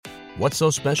What's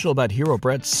so special about Hero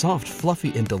Bread's soft,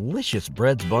 fluffy, and delicious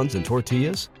breads, buns, and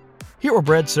tortillas? Hero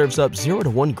Bread serves up 0 to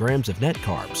 1 grams of net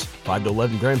carbs, 5 to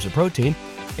 11 grams of protein,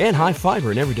 and high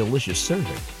fiber in every delicious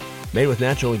serving. Made with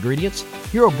natural ingredients,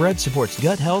 Hero Bread supports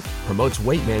gut health, promotes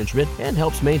weight management, and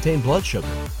helps maintain blood sugar.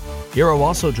 Hero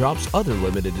also drops other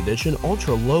limited edition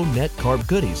ultra-low net carb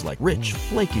goodies like rich,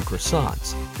 flaky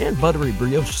croissants and buttery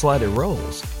brioche slider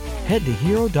rolls. Head to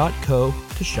hero.co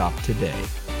to shop today.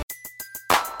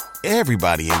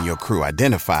 Everybody in your crew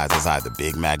identifies as either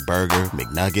Big Mac Burger,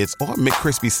 McNuggets, or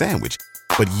McCrispy Sandwich.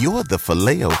 But you're the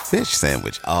Filet-O-Fish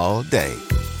Sandwich all day.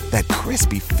 That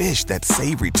crispy fish, that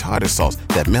savory tartar sauce,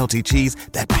 that melty cheese,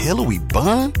 that pillowy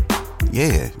bun.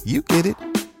 Yeah, you get it.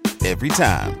 Every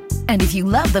time. And if you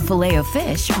love the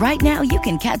Filet-O-Fish, right now you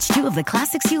can catch 2 of the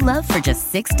classics you love for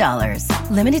just $6.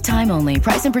 Limited time only.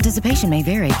 Price and participation may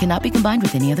vary. Cannot be combined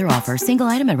with any other offer. Single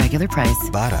item at regular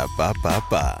price.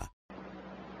 Ba-da-ba-ba-ba.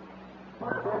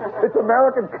 It's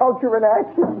American culture in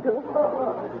action.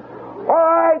 All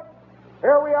right,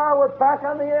 here we are. We're back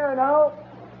on the air now.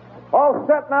 All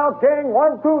set now, gang.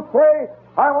 1, 2, 3.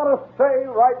 I want to say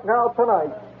right now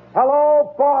tonight,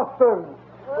 hello, Boston.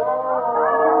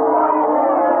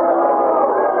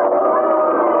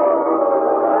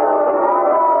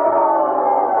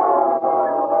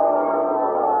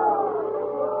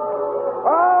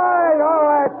 All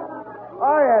right.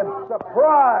 I am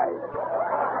surprised.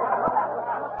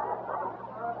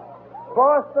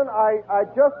 Boston, I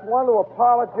just want to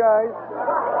apologize.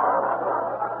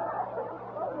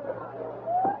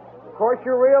 Of course,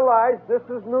 you realize this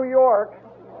is New York.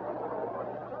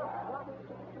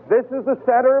 This is the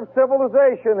center of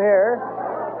civilization here.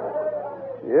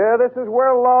 Yeah, this is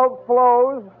where love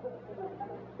flows.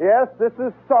 Yes, this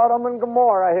is Sodom and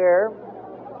Gomorrah here.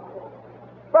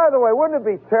 By the way, wouldn't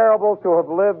it be terrible to have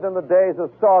lived in the days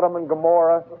of Sodom and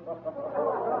Gomorrah?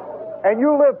 And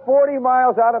you live 40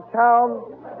 miles out of town,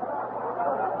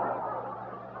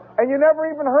 and you never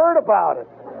even heard about it.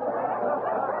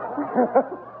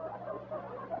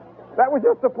 That was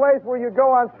just a place where you go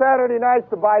on Saturday nights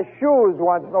to buy shoes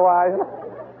once in a while.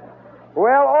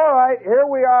 Well, all right, here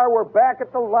we are. We're back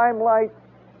at the limelight,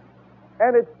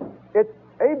 and it's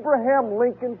Abraham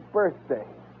Lincoln's birthday.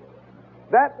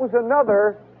 That was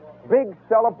another big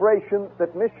celebration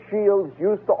that Miss Shields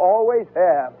used to always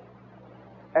have.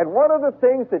 And one of the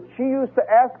things that she used to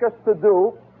ask us to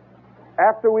do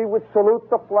after we would salute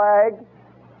the flag,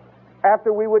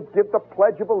 after we would give the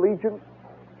Pledge of Allegiance,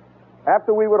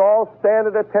 after we would all stand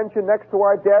at attention next to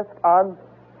our desk on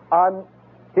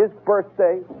his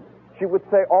birthday, she would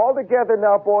say, all together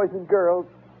now, boys and girls,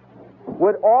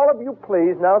 would all of you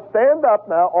please, now stand up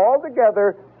now, all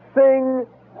together, sing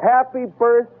Happy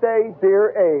Birthday,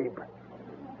 Dear Abe.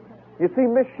 You see,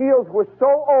 Miss Shields was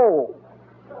so old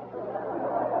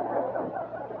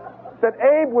that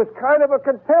Abe was kind of a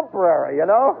contemporary, you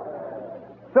know?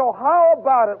 So how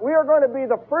about it? We are going to be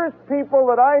the first people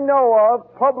that I know of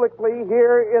publicly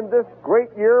here in this great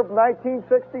year of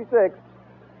 1966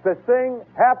 to sing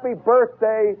Happy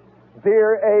Birthday,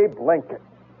 Dear Abe Lincoln.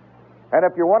 And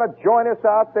if you want to join us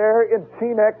out there in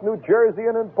Teaneck, New Jersey,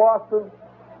 and in Boston,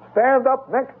 stand up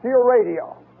next to your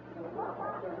radio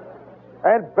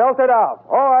and belt it out.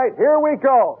 All right, here we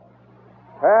go.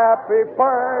 Happy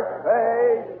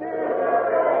birthday, dear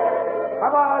Abe.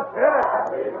 Come on, hit it.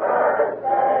 Happy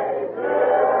birthday, dear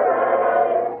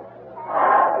Abe.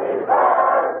 Happy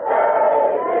birthday,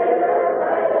 dear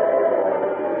Abe.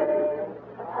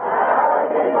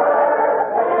 Happy birthday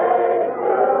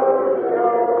to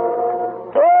you.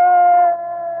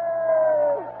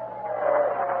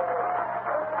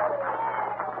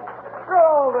 Good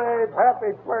old Abe.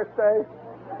 Happy birthday.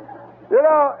 You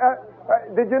know,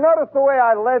 did you notice the way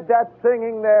I led that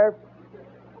singing there?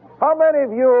 How many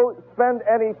of you spend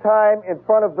any time in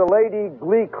front of the Lady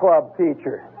Glee Club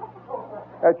teacher?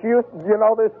 You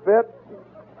know this bit?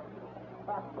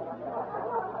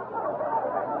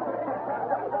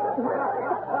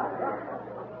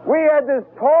 We had this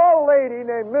tall lady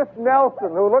named Miss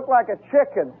Nelson who looked like a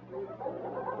chicken.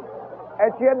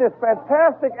 And she had this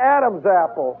fantastic Adam's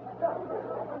apple.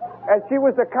 And she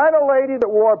was the kind of lady that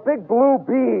wore big blue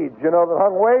beads, you know, that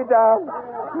hung way down.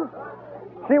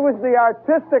 She was the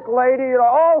artistic lady. You know,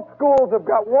 all schools have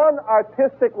got one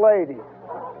artistic lady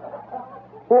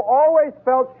who always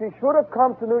felt she should have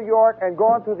come to New York and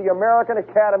gone to the American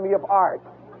Academy of Art.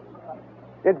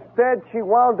 Instead, she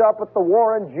wound up at the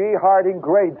Warren G. Harding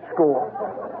Grade School.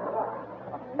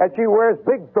 And she wears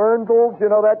big dirndls, you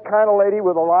know, that kind of lady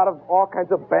with all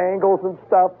kinds of bangles and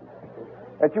stuff.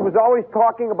 And she was always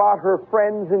talking about her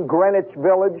friends in Greenwich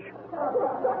Village.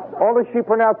 Only she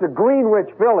pronounced it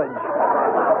Greenwich Village.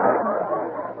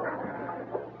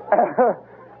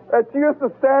 And she used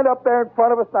to stand up there in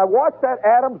front of us, and I watched that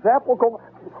Adam's apple go.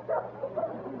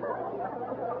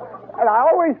 And I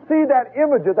always see that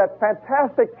image of that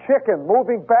fantastic chicken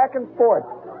moving back and forth.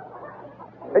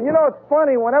 And you know, it's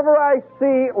funny, whenever I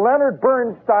see Leonard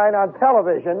Bernstein on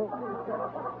television,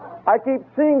 I keep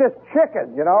seeing this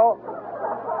chicken, you know.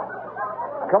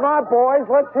 Come on, boys,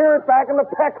 let's hear it back in the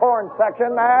peckhorn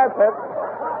section. That's it.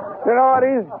 You know, and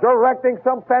he's directing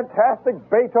some fantastic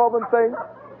Beethoven thing.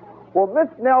 Well, Miss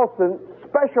Nelson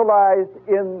specialized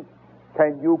in,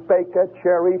 can you bake a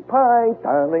cherry pie,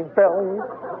 darling Philly?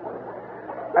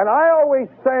 And I always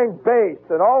sang bass,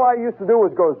 and all I used to do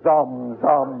was go zum,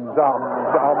 zum, zum,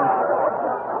 zum.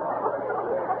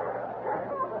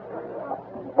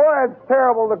 Boy, it's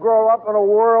terrible to grow up in a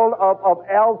world of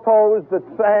altos that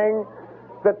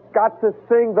got to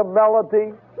sing the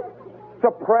melody,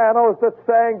 sopranos that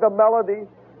sang the melody,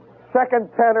 second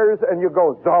tenors, and you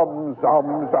go zum,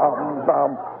 zum, zum,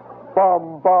 zum,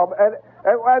 bum, bum.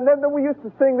 And then we used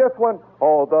to sing this one,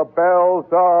 oh, the bells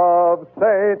of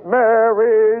St.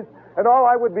 Mary's. And all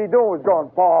I would be doing was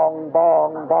going bong,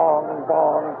 bong, bong,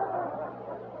 bong.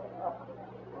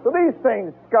 So these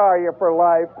things scar you for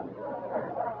life.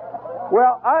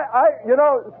 Well, you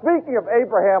know, speaking of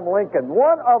Abraham Lincoln,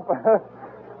 one of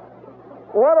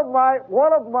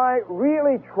my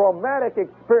really traumatic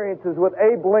experiences with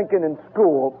Abe Lincoln in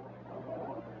school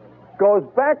goes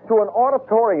back to an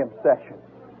auditorium session.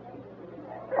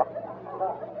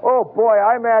 Oh, boy,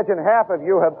 I imagine half of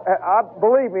you have,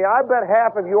 believe me, I bet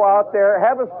half of you out there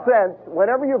have a sense,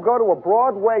 whenever you go to a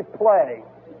Broadway play,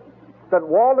 that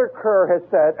Walter Kerr has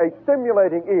said, a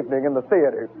stimulating evening in the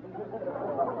theater,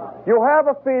 you have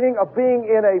a feeling of being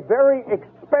in a very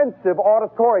expensive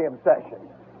auditorium session.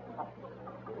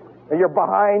 And your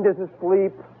behind is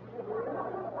asleep.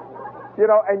 You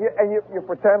know, and you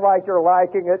pretend like you're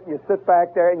liking it, and you sit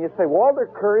back there and you say, Walter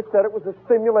Kerr said it was a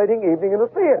stimulating evening in the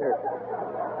theater.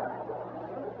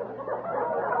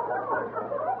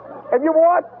 And you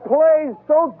watch plays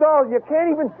so dull, you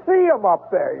can't even see them up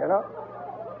there, you know.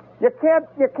 You can't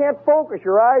focus.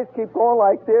 Your eyes keep going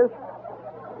like this.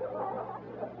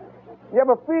 You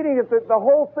have a feeling that the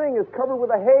whole thing is covered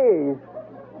with a haze.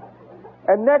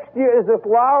 And next to you is this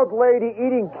loud lady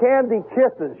eating candy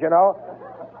kisses, you know.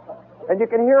 And you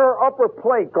can hear her upper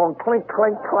plate going clink,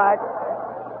 clink, clack.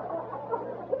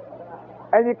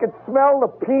 And you can smell the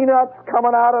peanuts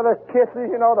coming out of the kisses,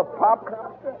 you know, the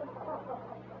popcorn.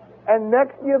 And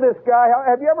next to you, this guy,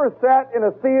 have you ever sat in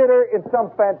a theater in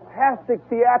some fantastic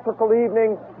theatrical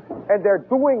evening and they're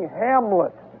doing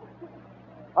Hamlet?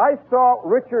 I saw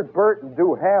Richard Burton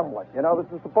do Hamlet. You know,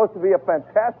 this is supposed to be a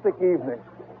fantastic evening.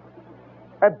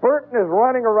 And Burton is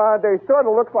running around there. He sort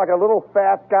of looks like a little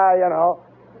fat guy, you know.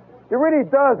 He really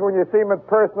does when you see him in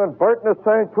person. And Burton is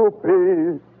saying, to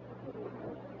be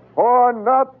or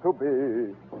not to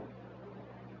be.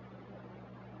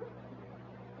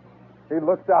 He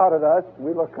looks out at us.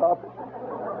 We look up.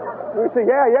 We say,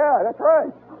 yeah, that's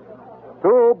right.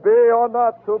 To be or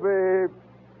not to be,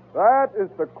 that is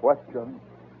the question.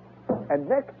 And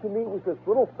next to me was this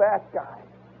little fat guy.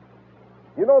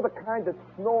 You know, the kind that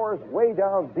snores way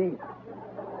down deep.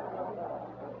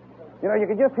 You know, you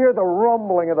could just hear the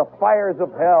rumbling of the fires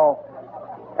of hell.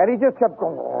 And he just kept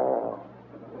going, oh.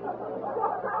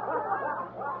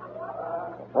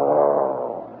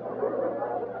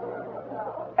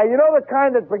 And you know the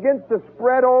kind that begins to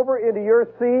spread over into your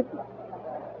seat?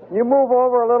 You move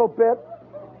over a little bit,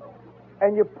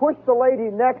 and you push the lady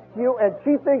next to you, and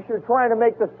she thinks you're trying to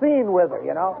make the scene with her,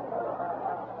 you know?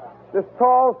 This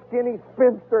tall, skinny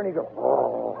spinster, and he goes,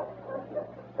 oh.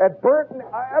 And Burton,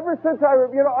 ever since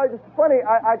it's funny,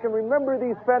 I can remember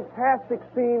these fantastic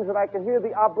scenes, and I can hear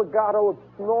the obligato of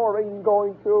snoring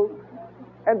going through,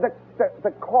 and the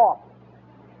cough.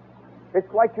 It's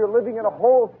like you're living in a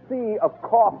whole sea of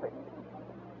coughing.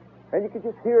 And you can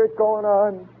just hear it going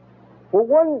on. Well,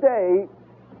 one day,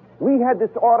 we had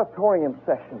this auditorium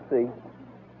session, see.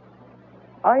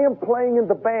 I am playing in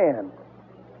the band.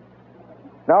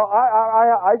 Now,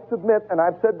 I submit, and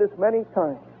I've said this many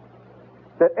times,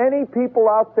 that any people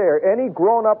out there, any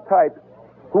grown-up types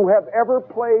who have ever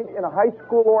played in a high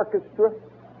school orchestra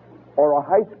or a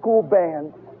high school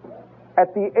band,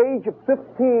 at the age of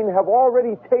 15 have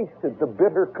already tasted the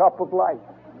bitter cup of life.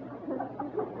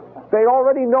 They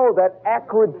already know that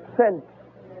acrid sense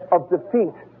of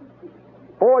defeat.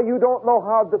 Boy, you don't know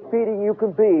how defeating you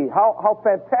can be, how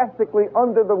fantastically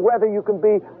under the weather you can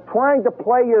be trying to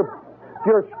play your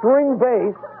string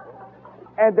bass,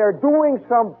 and they're doing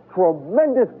some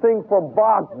tremendous thing from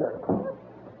Wagner.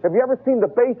 Have you ever seen the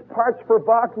bass parts for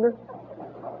Wagner?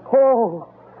 Oh,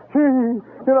 You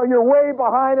know, you're way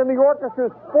behind, and the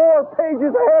orchestra's 4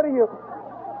 pages ahead of you.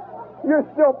 You're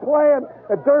still playing,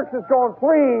 and Dirks is going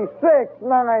 3, 6, 9,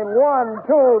 1,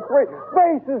 2, 3,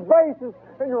 bases,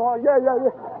 and you're all, yeah.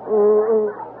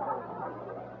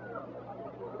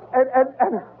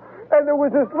 And there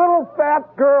was this little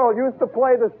fat girl used to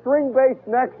play the string bass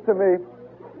next to me,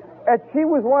 and she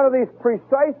was one of these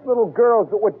precise little girls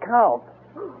that would count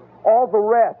all the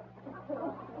rest.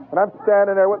 And I'm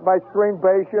standing there with my string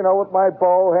bass, you know, with my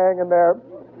bow hanging there,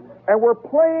 and we're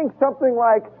playing something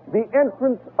like The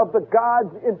Entrance of the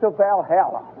Gods into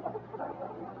Valhalla.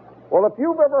 Well, if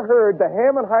you've ever heard the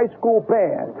Hammond High School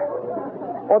Band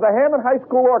or the Hammond High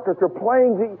School Orchestra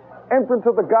playing The Entrance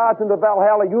of the Gods into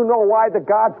Valhalla, you know why the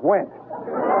gods went.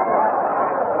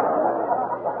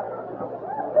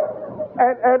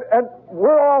 And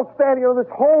we're all standing on this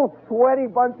whole sweaty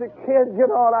bunch of kids, you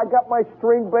know, and I got my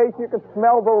string bass. You can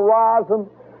smell the rosin.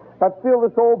 I feel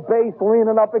this old bass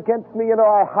leaning up against me, you know.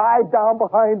 I hide down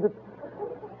behind it.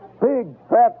 Big,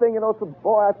 fat thing, you know. So,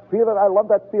 boy, I feel it. I love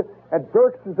that feel. And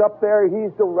Dirks is up there.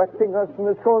 He's directing us, and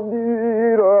it's going,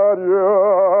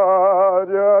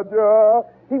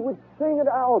 he would sing it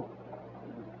out.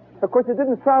 Of course, it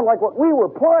didn't sound like what we were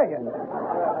playing,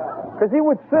 because he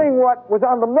would sing what was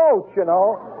on the notes, you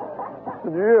know.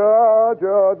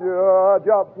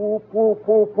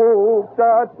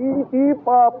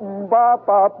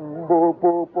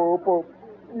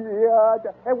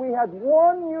 And we had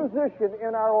one musician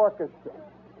in our orchestra.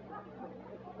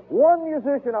 One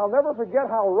musician, I'll never forget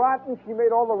how rotten she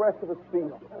made all the rest of us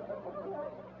feel.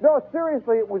 No,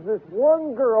 seriously, it was this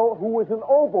one girl who was an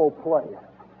oboe player.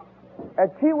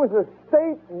 And she was a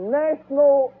state,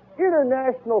 national,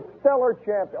 international stellar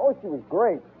champion. Oh, she was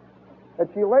great. And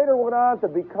she later went on to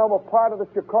become a part of the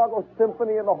Chicago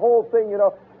Symphony and the whole thing, you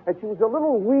know. And she was a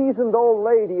little weazened old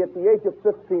lady at the age of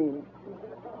 15.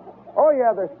 Oh,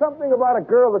 yeah, there's something about a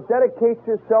girl that dedicates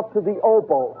herself to the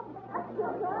oboe.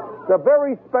 It's a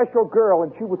very special girl,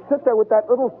 and she would sit there with that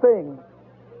little thing.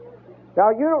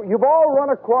 Now, you've all run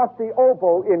across the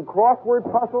oboe in crossword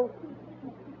puzzles.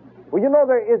 Well, you know,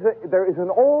 there is an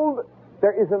old,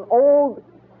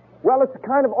 well, it's a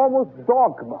kind of almost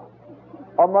dogma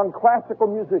among classical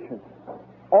musicians.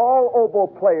 All oboe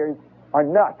players are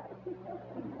nuts.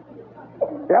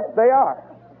 Yep, they are.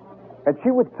 And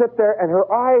she would sit there, and her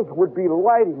eyes would be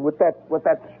lighting with that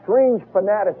strange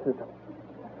fanaticism.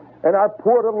 And our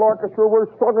poor little orchestra were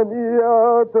singing,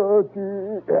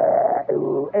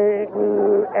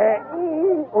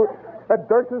 and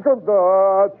Dirks is going,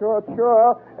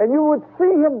 and you would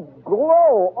see him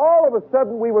glow. All of a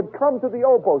sudden, we would come to the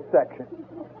oboe section.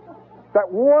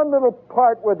 That one little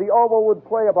part where the oboe would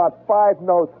play about 5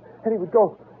 notes, and he would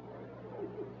go,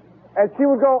 and she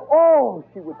would go, oh,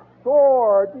 she would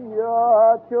soar,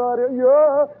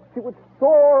 she would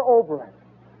soar over it.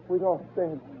 We'd all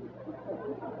stand.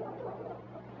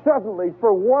 Suddenly,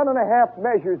 for 1.5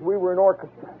 measures, we were an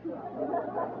orchestra.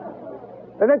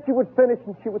 And then she would finish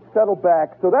and she would settle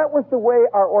back. So that was the way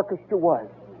our orchestra was.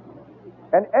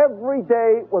 And every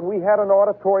day when we had an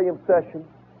auditorium session,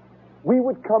 we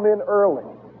would come in early.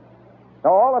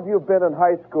 Now, all of you have been in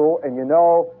high school, and you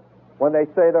know when they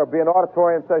say there'll be an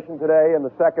auditorium session today in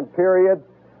the second period,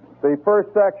 the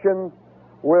first section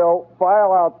will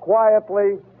file out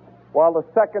quietly while the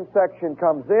second section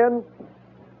comes in,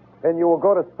 and you will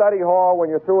go to study hall when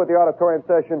you're through with the auditorium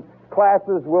session.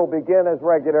 Classes will begin as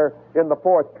regular in the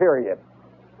fourth period.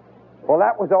 Well,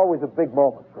 that was always a big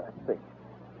moment for us, see,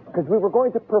 because we were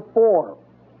going to perform.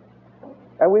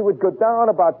 And we would go down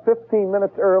about 15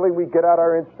 minutes early. We'd get out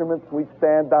our instruments. We'd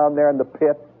stand down there in the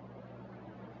pit.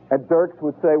 And Dirks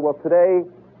would say, well, today,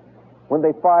 when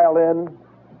they file in,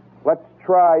 let's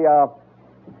try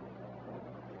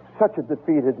Such a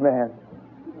Defeated Man.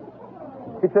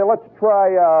 He'd say, let's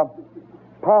try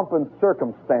Pomp and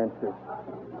Circumstances.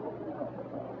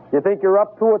 You think you're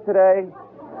up to it today?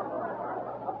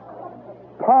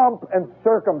 Pomp and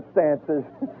Circumstances.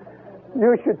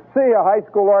 You should see a high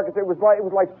school orchestra. It was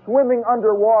like swimming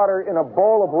underwater in a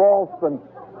bowl of Ralston.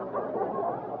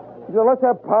 So let's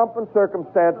have Pomp and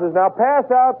Circumstances. Now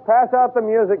pass out the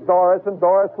music, Doris, and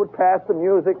Doris would pass the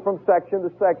music from section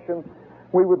to section.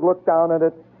 We would look down at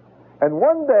it. And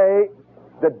one day,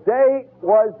 the day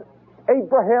was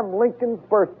Abraham Lincoln's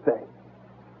birthday.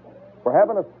 We're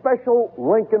having a special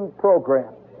Lincoln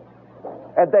program.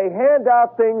 And they hand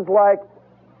out things like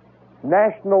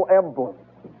national emblems.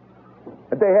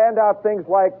 And they hand out things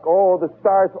like, the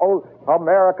stars,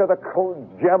 America, the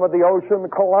gem of the ocean,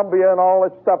 Columbia, and all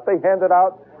this stuff. They handed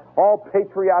out all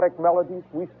patriotic melodies.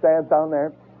 We stand down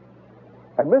there.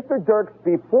 And Mr. Dirks,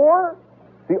 before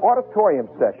the auditorium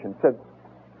session, said,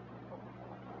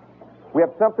 We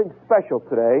have something special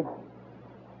today.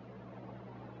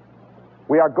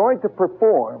 We are going to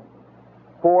perform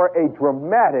for a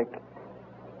dramatic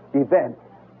event.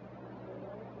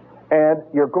 And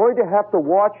you're going to have to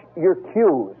watch your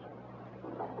cues.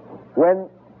 When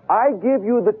I give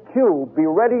you the cue, be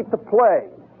ready to play,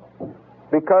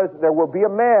 because there will be a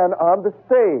man on the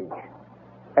stage,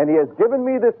 and he has given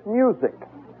me this music.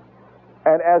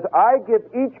 And as I give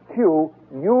each cue,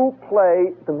 you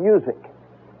play the music.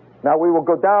 Now we will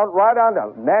go down right on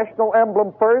the national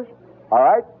emblem first. All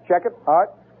right, check it. All right.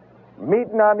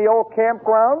 Meeting on the old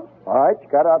campground. All right, you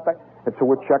got it out there. And so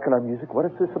we're checking our music. What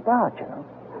is this about, you know?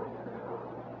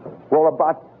 Well,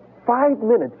 about 5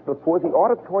 minutes before the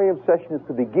auditorium session is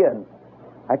to begin,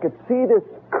 I could see this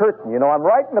curtain. You know, I'm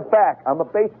right in the back. I'm a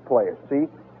bass player, see?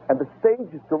 And the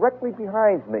stage is directly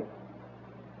behind me.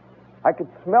 I could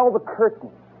smell the curtain.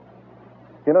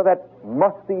 You know that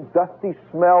musty, dusty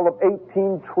smell of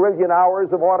 18 trillion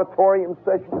hours of auditorium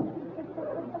sessions?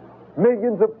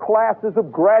 Millions of classes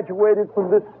have graduated from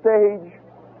this stage.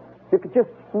 You could just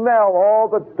smell all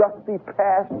the dusty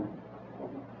past.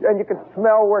 And you can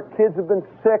smell where kids have been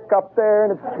sick up there,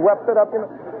 and it's swept it up.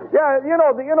 Yeah, you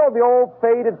know the old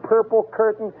faded purple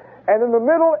curtain. And in the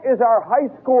middle is our high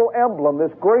school emblem,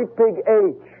 this great big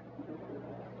H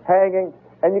hanging.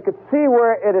 And you could see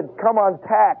where it had come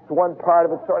untacked, one part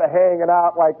of it sort of hanging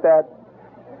out like that.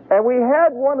 And we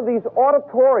had one of these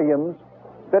auditoriums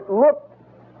that looked,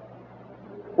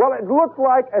 well, it looked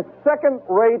like a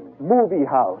second-rate movie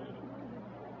house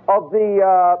of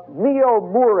the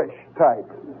neo-Moorish type.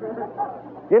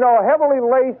 You know, heavily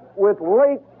laced with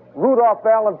late Rudolph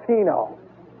Valentino.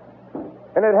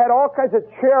 And it had all kinds of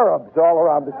cherubs all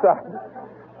around the side.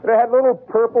 It had little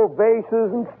purple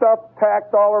vases and stuff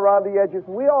packed all around the edges.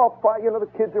 And we all,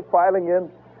 the kids are filing in,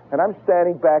 and I'm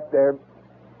standing back there.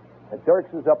 And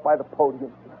Dirks is up by the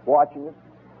podium watching it.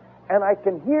 And I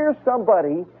can hear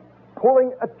somebody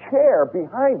pulling a chair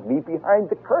behind me, behind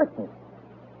the curtain.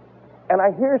 And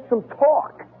I hear some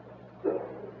talk.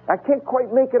 I can't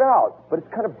quite make it out, but it's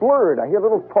kind of blurred. I hear a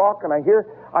little talk, and I hear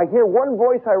one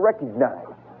voice I recognize.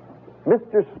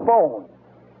 Mr. Spohn.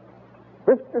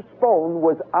 Mr. Spohn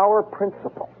was our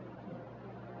principal.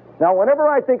 Now, whenever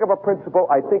I think of a principal,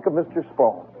 I think of Mr.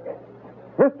 Spohn.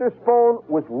 Mr. Spohn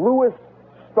was Louis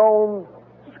Stone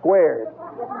squared.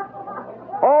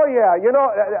 Oh, yeah,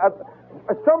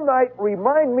 some night,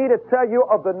 remind me to tell you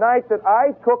of the night that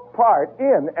I took part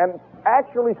in and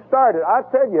actually started. I'll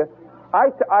tell you,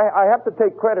 I have to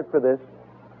take credit for this.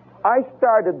 I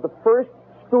started the first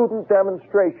student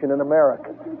demonstration in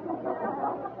America.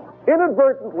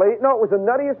 Inadvertently, it was the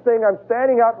nuttiest thing. I'm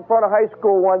standing out in front of high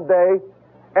school one day,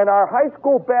 and our high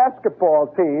school basketball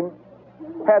team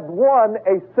had won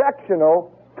a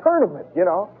sectional tournament,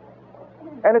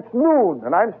 And it's noon,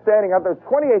 and I'm standing out there.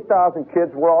 28,000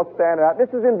 kids, we're all standing out.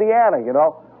 This is Indiana,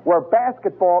 where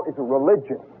basketball is a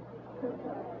religion.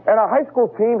 And our high school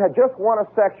team had just won a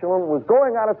sectional and was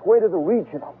going on its way to the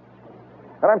regional.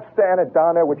 And I'm standing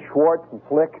down there with Schwartz and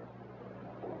Flick.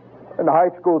 And the high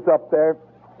school's up there.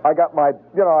 I got I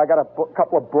got a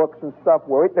couple of books and stuff.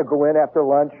 We're waiting to go in after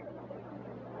lunch.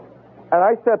 And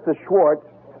I said to Schwartz,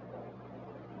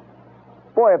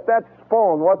 boy, if that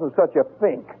Spohn wasn't such a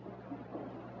fink,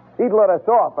 he'd let us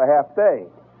off a half day.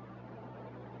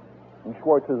 And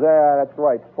Schwartz says, that's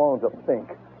right, Spohn's a fink.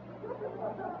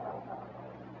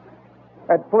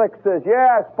 And Flick says,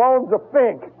 yeah, Spohn's a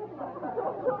fink.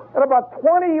 And about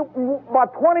 20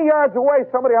 yards away,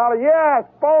 somebody hollered, yeah,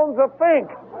 Spohn's a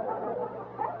fink.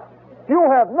 You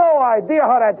have no idea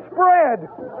how that spread.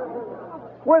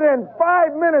 Within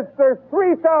 5 minutes, there's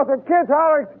 3,000 kids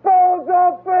hollering, Spohn's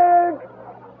a fink!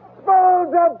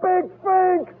 Spohn's a big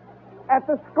fink! At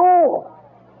the school.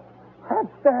 I'm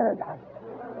standing there.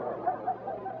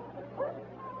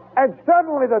 And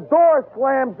suddenly the door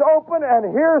slams open,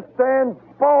 and here stands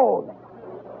Spohn.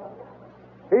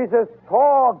 He's this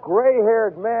tall,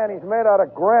 gray-haired man. He's made out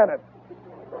of granite.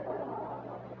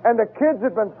 And the kids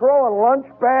have been throwing lunch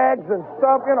bags and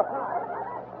stuff,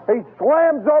 He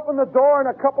slams open the door, and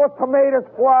a couple of tomatoes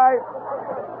fly.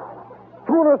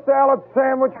 Tuna salad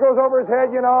sandwich goes over his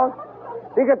head,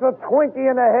 He gets a Twinkie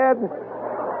in the head.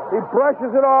 He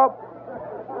brushes it off.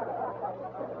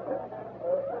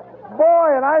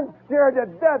 Boy, and I'm scared to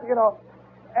death,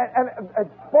 And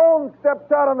Spohn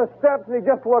steps out on the steps, and he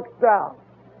just looks down.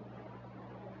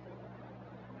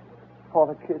 All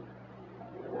the kids.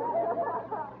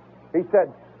 He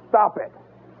said, stop it.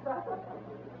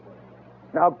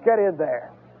 Now get in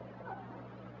there.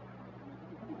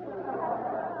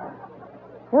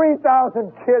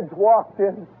 3,000 kids walked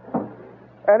in.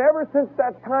 And ever since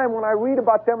that time, when I read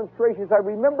about demonstrations, I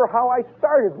remember how I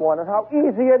started one and how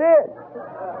easy it is.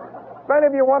 If any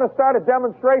of you want to start a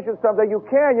demonstration someday, you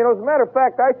can. You know, as a matter of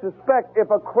fact, I suspect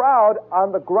if a crowd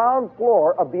on the ground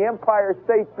floor of the Empire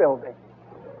State Building,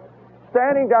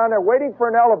 standing down there waiting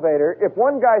for an elevator, if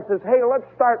one guy says, hey, let's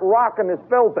start rocking this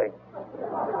building,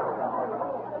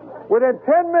 within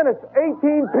 10 minutes,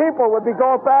 18 people would be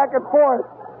going back and forth.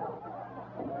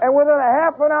 And within a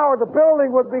half an hour, the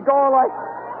building would be going like...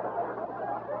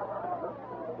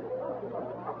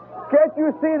 Can't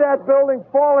you see that building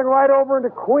falling right over into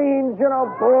Queens, you know?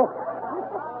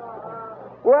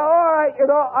 Well, all right, you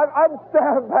know, I'm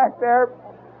standing back there,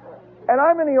 and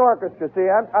I'm in the orchestra, see,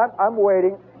 I'm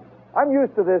waiting. I'm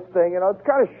used to this thing, you know, it's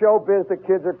kind of showbiz. The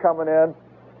kids are coming in,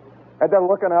 and they're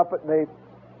looking up at me,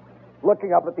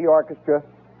 looking up at the orchestra,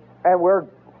 and we're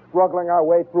struggling our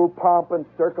way through pomp and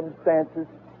circumstances.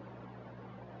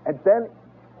 And then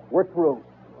we're through.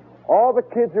 All the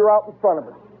kids are out in front of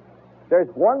us. There's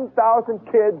 1,000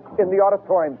 kids in the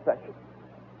auditorium section.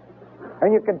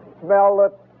 And you can smell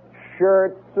the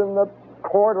shirts and the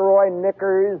corduroy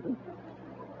knickers.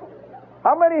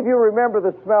 How many of you remember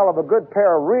the smell of a good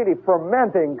pair of really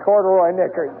fermenting corduroy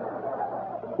knickers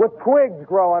with twigs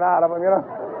growing out of them, you know?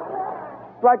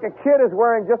 It's like a kid is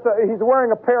wearing he's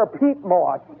wearing a pair of peat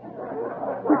moss.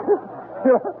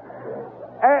 You know?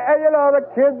 And you know, the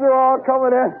kids are all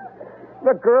coming in.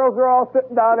 The girls are all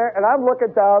sitting down there, and I'm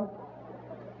looking down.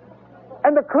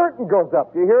 And the curtain goes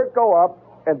up. You hear it go up,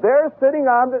 and there sitting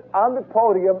on the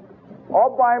podium,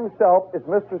 all by himself, is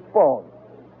Mr. Spohn.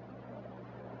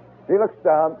 He looks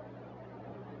down.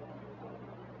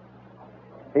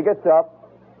 He gets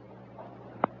up.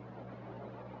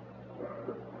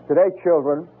 Today,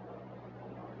 children,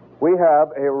 we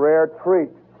have a rare treat.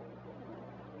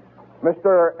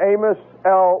 Mr. Amos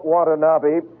L.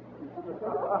 Watanabe,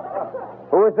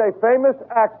 who is a famous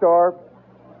actor,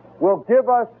 will give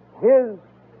us his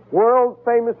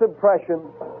world-famous impression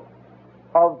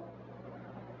of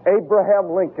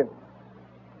Abraham Lincoln.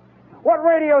 What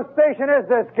radio station is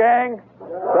this, gang?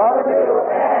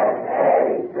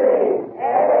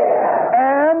 WNAC-AM.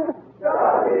 And?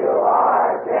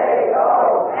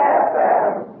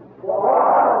 WRKO-FM.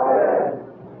 Boston.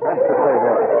 That's the thing.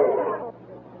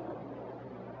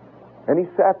 And he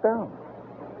sat down.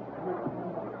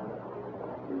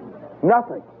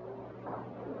 Nothing.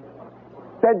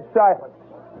 Dead silence.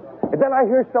 And then I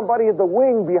hear somebody in the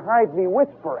wing behind me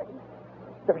whispering.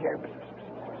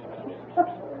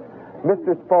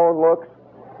 Mr. Spohn looks.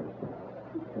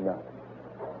 Nothing.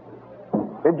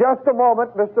 In just a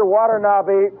moment, Mr.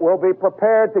 Watanabe will be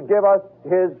prepared to give us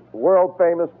his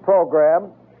world-famous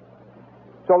program.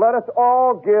 So let us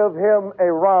all give him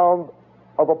a round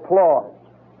of applause.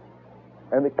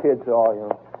 And the kids all, you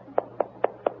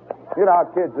know how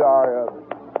kids are,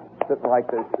 sitting like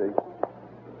this, see.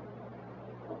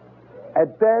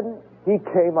 And then he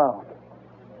came out.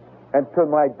 And to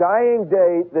my dying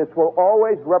day, this will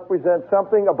always represent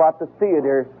something about the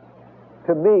theater,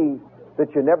 to me,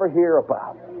 that you never hear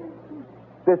about.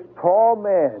 This tall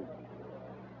man,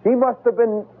 he must have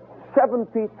been 7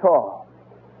 feet tall.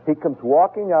 He comes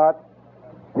walking out,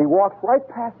 and he walks right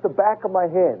past the back of my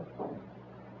head.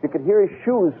 You could hear his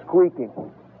shoes squeaking.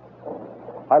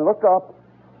 I look up,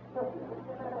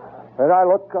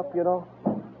 you know.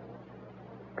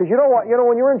 Because you know what? You know,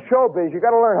 when you're in showbiz, you got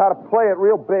to learn how to play it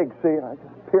real big, see? And I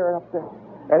just peering up there.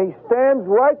 And he stands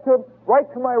right to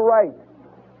my right.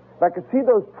 And I could see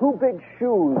those 2 big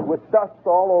shoes with dust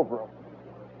all over them.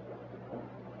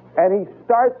 And he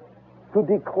starts to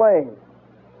declaim.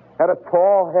 Had a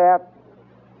tall hat,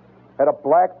 had a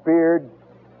black beard,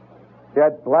 he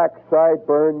had black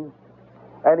sideburns,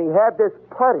 and he had this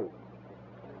putty,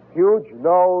 huge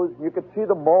nose, you could see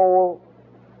the mole,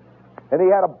 and he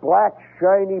had a black,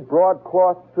 shiny,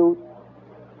 broadcloth suit.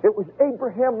 It was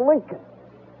Abraham Lincoln.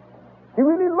 He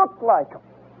really looked like him.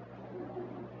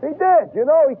 He did, you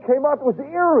know, he came out, it was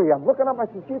eerie. I'm looking up, I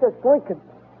said, gee, that's Lincoln.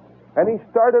 And he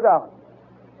started out.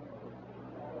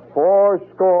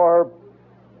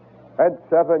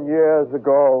 407 years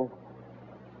ago,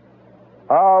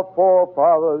 our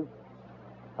forefathers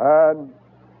and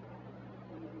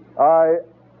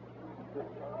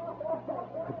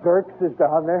Dirks is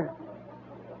down there.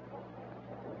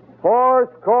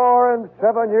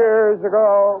 407 years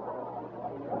ago,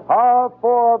 our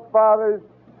forefathers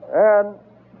and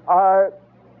I'm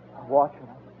watching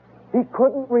him. He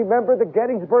couldn't remember the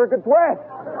Gettysburg Address.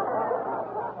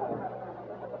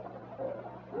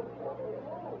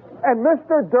 And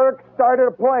Mr. Dirk started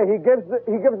to play. He gives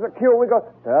the cue. We go.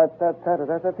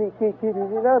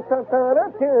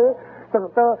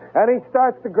 And he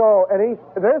starts to go, and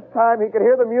this time he can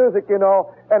hear the music,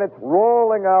 and it's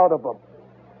rolling out of him.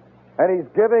 And he's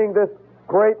giving this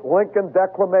great Lincoln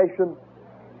declamation.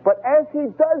 But as he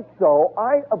does so,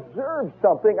 I observe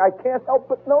something. I can't help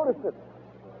but notice it.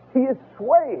 He is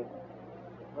swaying.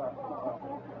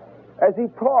 As he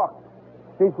talks,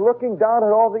 he's looking down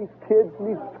at all these kids, and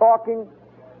he's talking,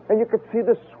 and you could see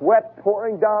the sweat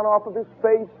pouring down off of his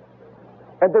face,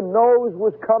 and the nose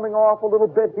was coming off a little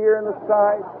bit here in the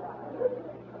side,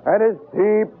 and his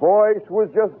deep voice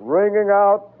was just ringing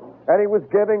out, and he was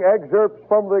giving excerpts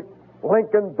from the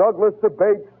Lincoln-Douglas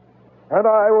debates. And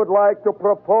I would like to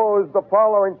propose the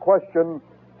following question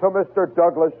to Mr.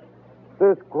 Douglas,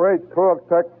 this great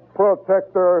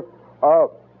protector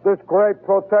of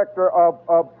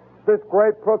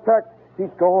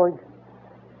he's going,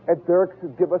 and Dirks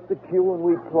would give us the cue and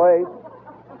we'd play.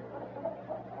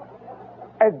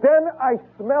 And then I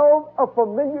smelled a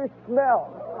familiar smell.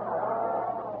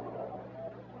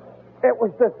 It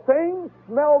was the same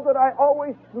smell that I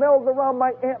always smelled around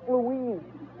my Aunt Louise.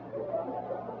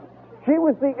 She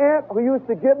was the aunt who used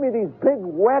to give me these big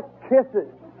wet kisses.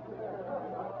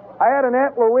 I had an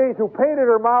Aunt Louise who painted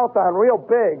her mouth on real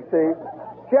big, see?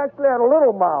 She actually had a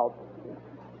little mouth.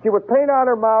 She would paint on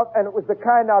her mouth, and it was the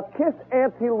kind, now kiss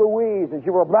Auntie Louise, and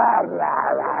she would blah, blah,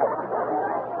 blah,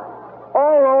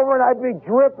 all over, and I'd be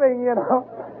dripping,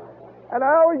 And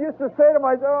I always used to say to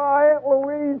myself, Aunt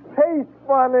Louise tastes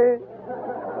funny.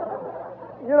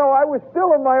 I was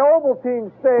still in my Ovaltine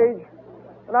stage,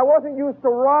 and I wasn't used to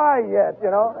rye yet,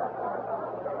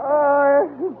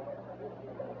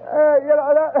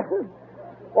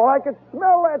 Well, I could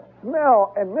smell that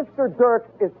smell, and Mr. Dirks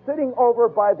is sitting over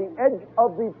by the edge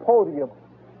of the podium.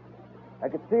 I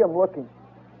could see him looking.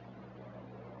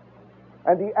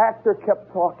 And the actor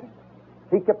kept talking.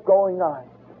 He kept going on.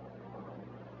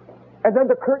 And then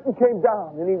the curtain came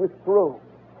down, and he was through.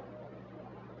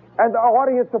 And the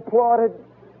audience applauded,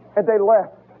 and they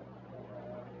left.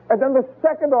 And then the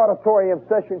second auditorium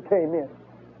session came in.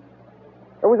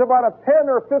 It was about a 10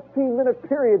 or 15-minute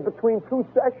period between two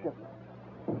sessions.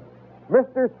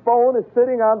 Mr. Spohn is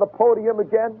sitting on the podium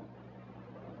again.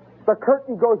 The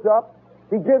curtain goes up.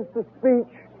 He gives the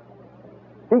speech.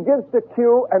 He gives the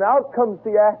cue, and out comes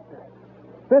the actor.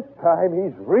 This time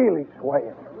he's really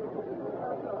swaying.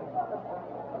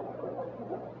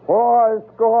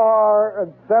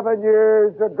 7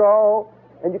 years ago,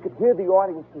 and you could hear the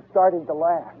audience was starting to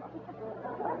laugh.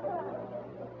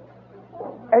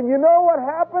 And you know what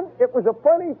happened? It was a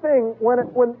funny thing.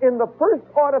 When in the first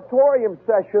auditorium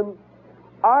session,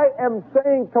 I am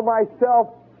saying to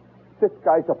myself, this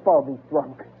guy's a bum, he's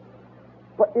drunk.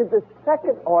 But in the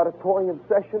second auditorium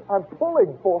session, I'm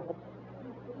pulling for him.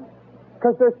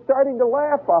 Because they're starting to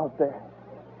laugh out there.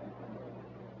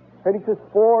 And he says,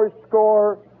 4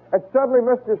 score. And suddenly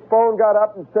Mr. Spohn got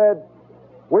up and said,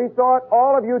 we thought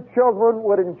all of you children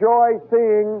would enjoy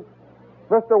seeing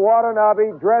Mr.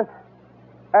 Watanabe dressed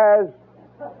as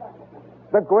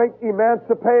the great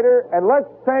emancipator, and let's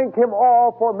thank him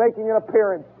all for making an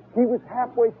appearance. He was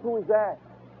halfway through his act,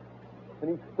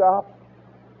 and he stopped.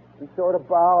 He sort of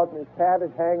bowed, and his hat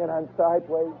is hanging on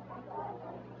sideways.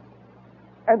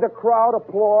 And the crowd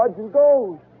applauds and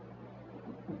goes.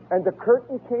 And the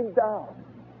curtain came down.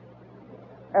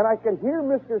 And I could hear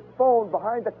Mr. Spohn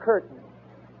behind the curtain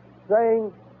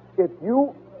saying, he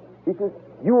says,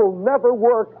 you will never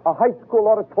work a high school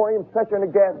auditorium session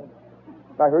again.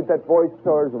 I heard that voice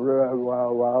start,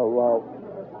 wow, wow, wow.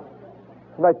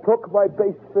 And I took my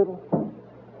bass fiddle,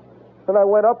 and I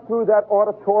went up through that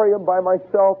auditorium by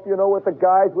myself, with the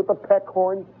guys with the peck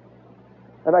horns.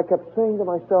 And I kept saying to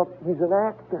myself, he's an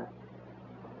actor.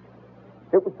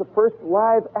 It was the first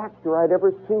live actor I'd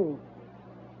ever seen.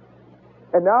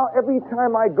 And now every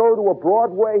time I go to a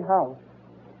Broadway house,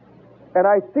 and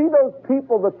I see those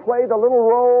people that play the little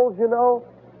roles,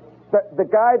 the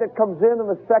guy that comes in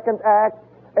the second act,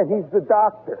 and he's the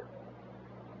doctor.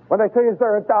 When they say, is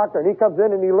there a doctor? And he comes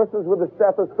in and he listens with a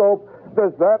stethoscope,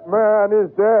 says, that man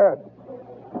is dead.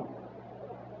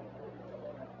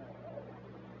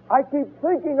 I keep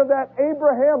thinking of that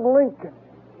Abraham Lincoln,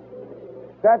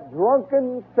 that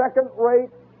drunken,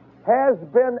 second-rate,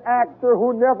 has-been actor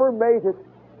who never made it.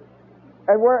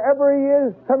 And wherever he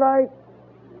is tonight,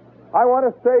 I want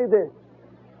to say this.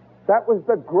 That was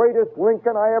the greatest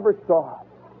Lincoln I ever saw.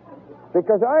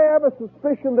 Because I have a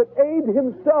suspicion that Abe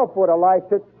himself would have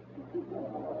liked it.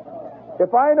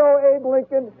 If I know Abe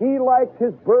Lincoln, he liked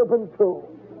his bourbon too.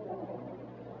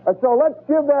 And so let's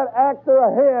give that actor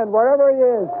a hand wherever he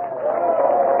is.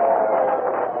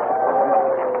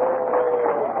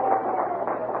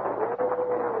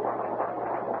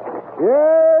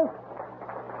 Yes,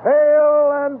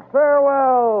 And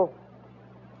farewell.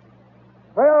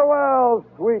 Farewell,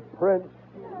 sweet prince.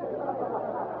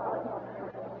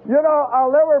 You know,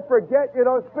 I'll never forget,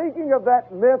 speaking of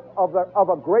that myth of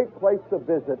a great place to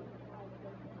visit,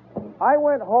 I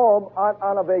went home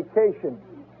on a vacation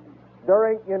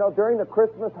during the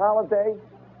Christmas holiday,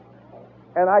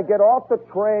 and I get off the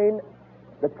train,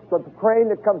 the train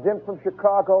that comes in from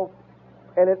Chicago,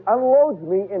 and it unloads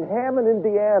me in Hammond,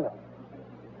 Indiana.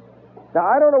 Now,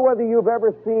 I don't know whether you've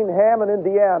ever seen Hammond,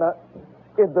 Indiana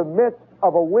in the midst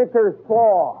of a winter's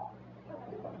thaw.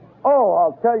 Oh,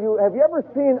 I'll tell you, have you ever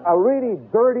seen a really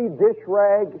dirty dish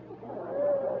rag?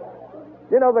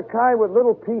 You know, the kind with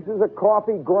little pieces of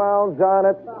coffee grounds on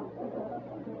it.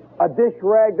 A dish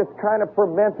rag that's kind of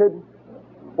fermented.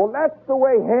 Well, that's the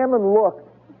way Hammond looked.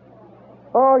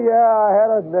 Oh, yeah, I had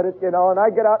to admit it, and I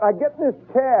get out, I get in this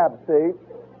cab, see,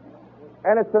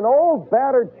 and it's an old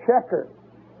battered Checker.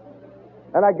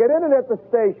 And I get in it at the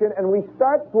station, and we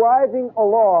start driving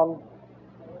along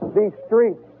these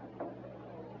streets.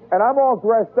 And I'm all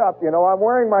dressed up, I'm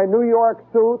wearing my New York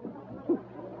suit,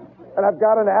 and I've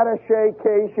got an attaché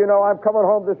case, I'm coming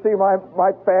home to see my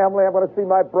family, I'm going to see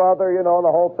my brother,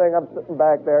 the whole thing, I'm sitting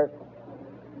back there.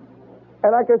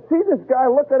 And I could see this guy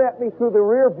looking at me through the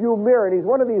rear view mirror, and he's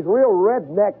one of these real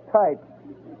redneck types.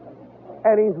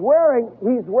 And he's wearing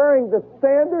the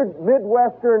standard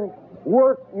Midwestern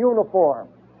work uniform,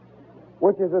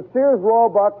 which is a Sears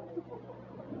Roebuck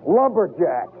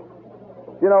lumberjack.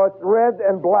 It's red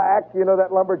and black,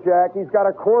 that lumberjack. He's got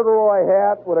a corduroy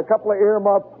hat with a couple of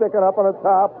earmuffs sticking up on the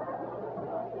top.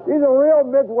 He's a real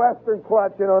Midwestern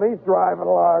klutz, and he's driving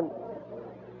along.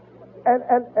 And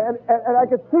I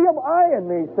could see him eyeing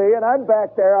me, see, and I'm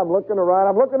back there, I'm looking around,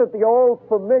 I'm looking at the old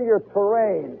familiar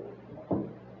terrain.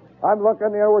 I'm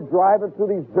looking there, we're driving through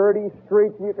these dirty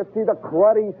streets, and you can see the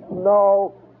cruddy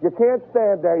snow. You can't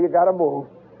stand there, you gotta move.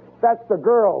 That's the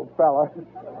girls, fella.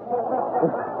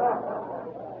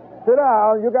 Sit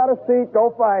down, you got a seat, go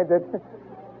find it.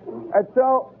 And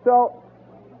so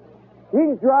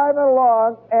he's driving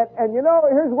along, and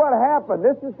here's what happened.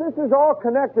 This is all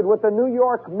connected with the New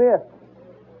York myth.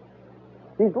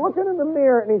 He's looking in the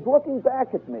mirror, and he's looking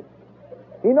back at me.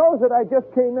 He knows that I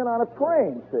just came in on a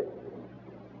train, see?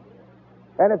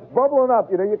 And it's bubbling up,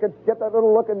 you can get that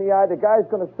little look in the eye, the guy's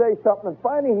going to say something, and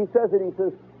finally he says,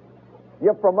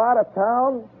 "You're from out of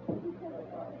town?"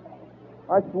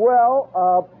 I said, "Well,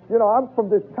 I'm from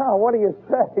this town. What do you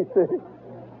say?"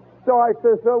 So I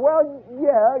says, "Well,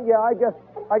 yeah,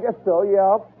 I guess so,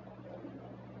 yeah."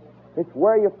 It's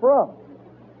 "Where are you from?"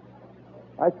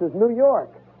 I says, "New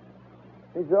York."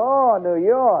 He says, "Oh, New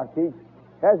York." He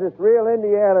has this real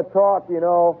Indiana talk,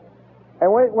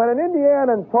 And when an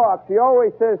Indianan talks, he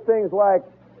always says things like,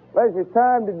 "Well, it's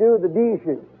time to do the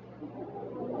dishes."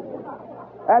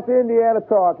 That's Indiana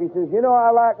talk. He says,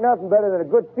 "I like nothing better than a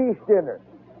good fish dinner.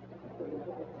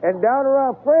 And down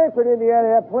around Frankfort, Indiana,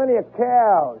 they have plenty of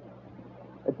cows."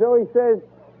 And so he says,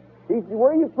 "Where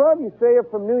are you from?" You say, "You're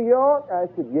from New York?" I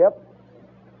said, "Yep,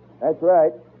 that's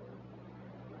right."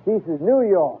 He says, "New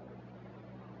York."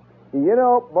 He said,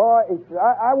 "Boy," he says,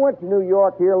 I went to New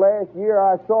York here last year.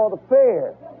 I saw the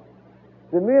fair.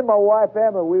 So me and my wife,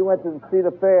 Emma, we went to see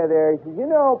the fair there. He says,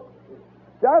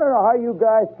 I don't know how you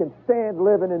guys can stand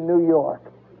living in New York."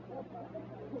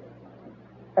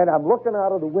 And I'm looking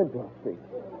out of the window, see.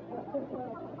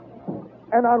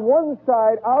 And on one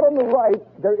side, out on the right,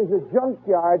 there is a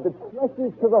junkyard that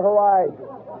stretches to the horizon.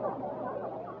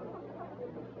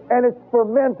 And it's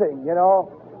fermenting,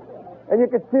 And you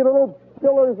can see little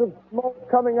pillars of smoke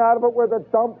coming out of it where the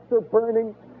dumps are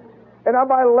burning. And on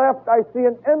my left, I see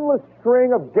an endless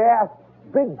string of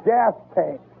big gas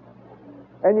tanks.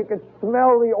 And you can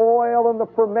smell the oil and the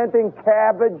fermenting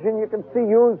cabbage, and you can see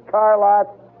used car lots.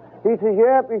 He says,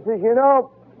 "Yep." He says,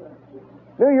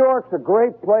 New York's a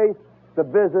great place to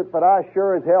visit, but I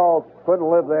sure as hell couldn't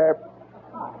live there."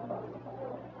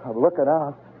 I'm looking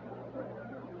out.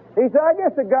 He said, "I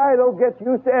guess a guy don't get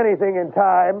used to anything in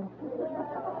time."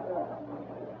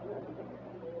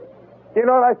 And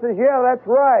I says, "Yeah, that's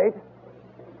right."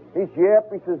 He says,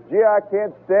 "Yep." He says, "Gee, I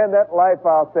can't stand that life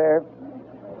out there."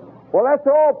 Well, that's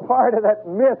all part of that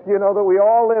myth, that we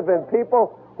all live in.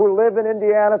 People who live in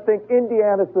Indiana think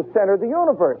Indiana's the center of the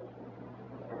universe.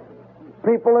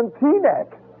 People in Teaneck,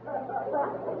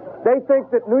 they think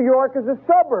that New York is a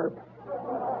suburb.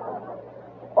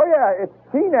 Oh, yeah, it's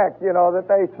Teaneck, that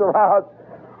they surround.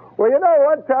 Well,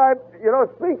 one time,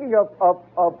 speaking of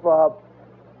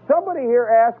somebody here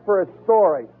asked for a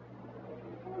story.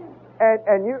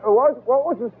 And what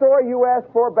was the story you asked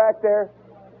for back there?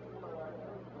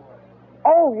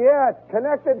 Oh, yeah, it's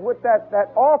connected with that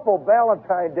awful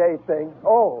Valentine Day thing.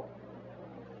 Oh,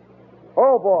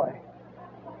 boy.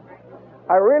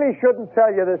 I really shouldn't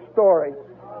tell you this story.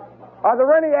 Are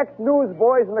there any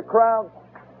ex-newsboys in the crowd?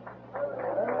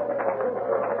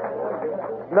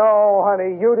 No,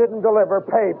 honey, you didn't deliver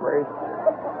papers.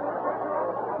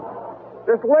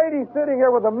 This lady sitting here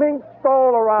with a mink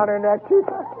stole around her neck.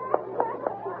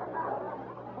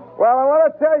 Well, I want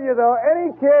to tell you, though,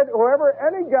 any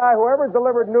guy who ever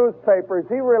delivered newspapers,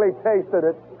 he really tasted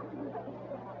it.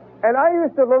 And I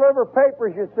used to deliver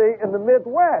papers, you see, in the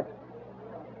Midwest.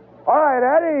 All right,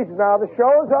 at ease now. The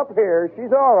show's up here.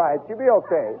 She's all right. She'll be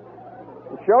okay.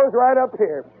 The show's right up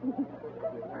here.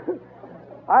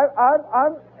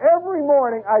 I'm every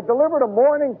morning, I delivered a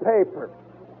morning paper.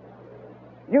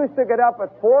 Used to get up at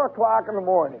 4 o'clock in the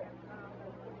morning.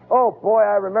 Oh, boy,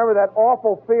 I remember that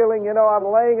awful feeling. You know, I'm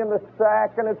laying in the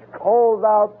sack and it's cold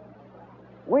out.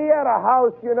 We had a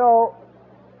house, you know,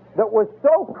 that was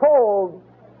so cold,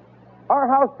 our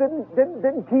house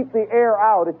didn't keep the air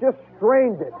out. It just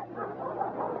strained it.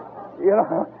 You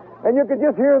know, and you could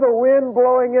just hear the wind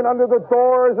blowing in under the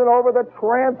doors and over the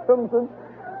transoms, and,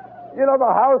 you know,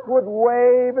 the house would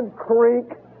wave and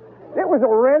creak. It was a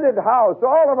rented house.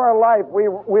 All of our life, we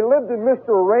lived in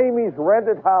Mr. Ramey's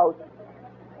rented house.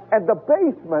 And the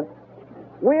basement,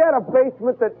 we had a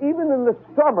basement that even in the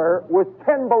summer was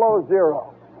 10 below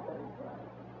zero.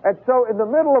 And so in the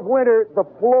middle of winter, the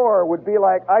floor would be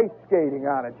like ice skating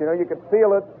on it. You know, you could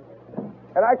feel it.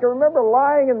 And I can remember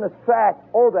lying in the sack.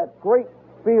 Oh, that great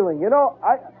feeling. You know,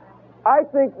 I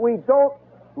think we don't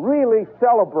really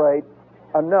celebrate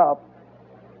enough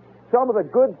some of the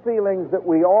good feelings that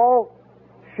we all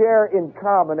share in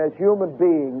common as human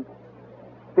beings.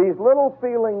 These little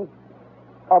feelings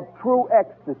of true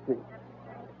ecstasy.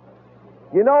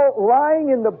 You know,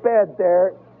 lying in the bed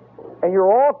there, and you're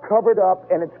all covered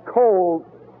up, and it's cold,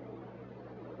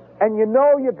 and you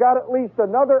know you got at least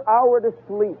another hour to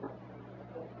sleep.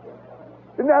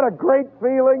 Isn't that a great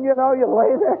feeling, you know? You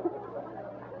lay there.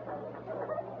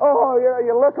 Oh,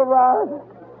 you look around.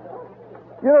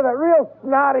 You know, that real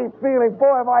snotty feeling,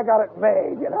 boy, have I got it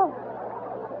made, you know?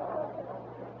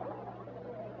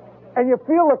 And you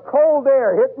feel the cold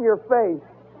air hitting your face.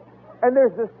 And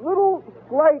there's this little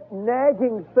slight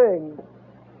nagging thing,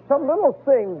 some little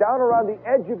thing down around the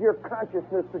edge of your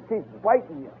consciousness that keeps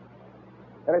biting you.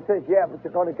 And it says, yeah, but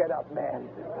you're going to get up, man.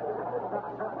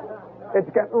 It's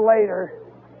getting later.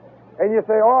 And you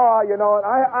say, oh, you know, and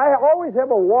I always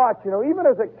have a watch. You know, even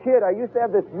as a kid, I used to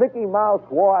have this Mickey Mouse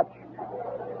watch.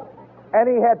 And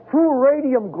he had 2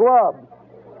 radium gloves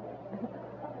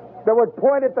that would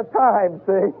point at the time,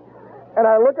 see? And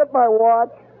I look at my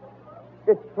watch.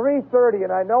 It's 3:30,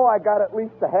 and I know I got at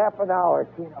least a half an hour.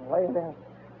 See, I'm laying there,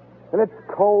 and it's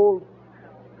cold.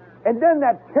 And then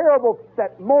that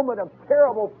moment of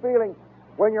terrible feeling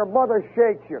when your mother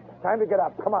shakes you. Time to get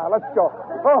up. Come on, let's go.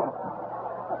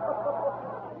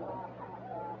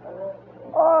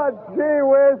 Oh, gee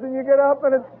whiz, and you get up,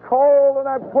 and it's cold, and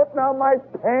I'm putting on my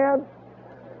pants,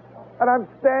 and I'm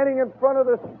standing in front of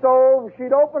the stove.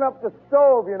 She'd open up the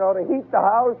stove, you know, to heat the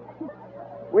house.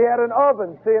 We had an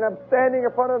oven, see, and I'm standing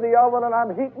in front of the oven, and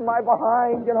I'm heating my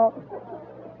behind, you know.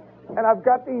 And I've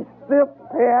got these stiff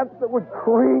pants that would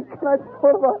creak, and I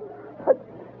sort of,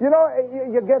 you know,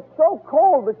 you get so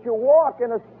cold that you walk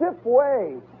in a stiff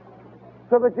way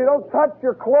so that you don't touch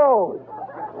your clothes.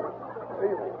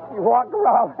 You walk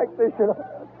around like this, you know.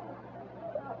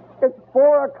 It's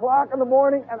 4 o'clock in the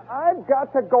morning, and I've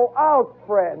got to go out,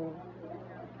 friends,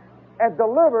 and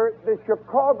deliver the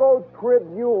Chicago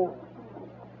Tribune.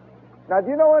 Now, do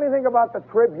you know anything about the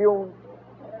Tribune?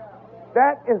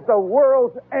 That is the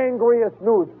world's angriest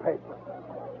newspaper.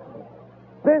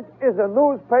 This is a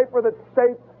newspaper that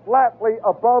states flatly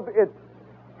above its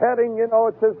heading, you know,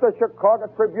 it says the Chicago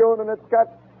Tribune, and it's got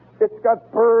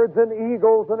birds and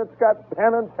eagles, and it's got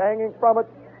pennants hanging from it,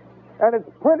 and it's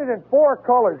printed in 4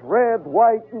 colors, red,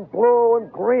 white, and blue,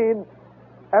 and green,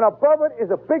 and above it is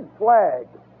a big flag,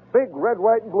 big red,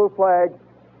 white, and blue flag,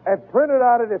 and printed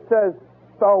on it says,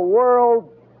 the world's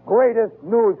greatest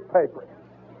newspaper.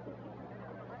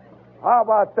 How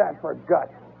about that for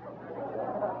guts?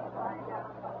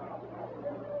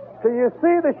 So you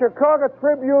see the Chicago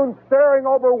Tribune staring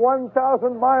over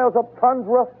 1,000 miles of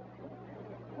tundra,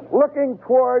 looking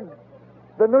towards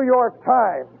the New York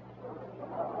Times.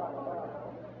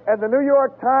 And the New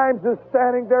York Times is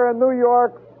standing there in New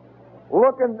York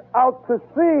looking out to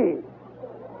sea.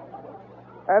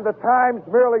 And the Times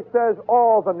merely says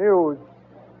all the news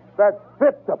that's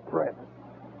fit to print.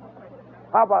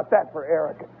 How about that for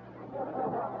arrogance?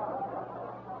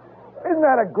 Isn't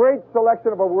that a great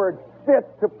selection of a word? fit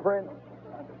to print.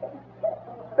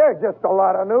 There's just a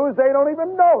lot of news they don't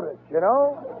even notice, you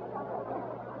know.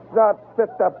 Not fit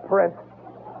to print.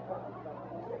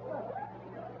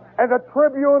 And the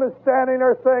Tribune is standing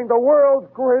there saying the world's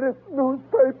greatest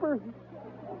newspaper.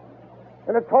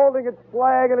 And it's holding its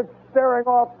flag and it's staring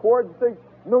off towards the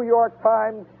New York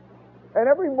Times. And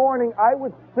every morning I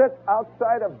would sit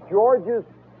outside of George's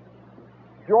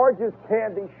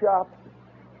candy shop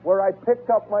where I picked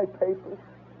up my papers.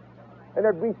 And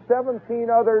there'd be 17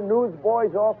 other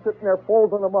newsboys all sitting there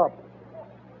folding them up.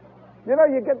 You know,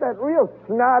 you get that real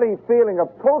snotty feeling of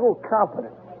total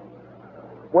confidence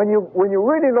when you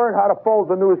really learn how to fold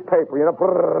the newspaper. You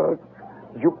know,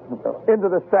 into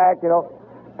the sack, you know,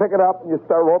 pick it up and you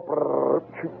start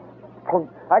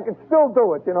I can still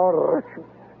do it, you know.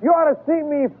 You ought to see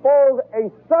me fold a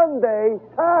Sunday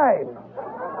Times.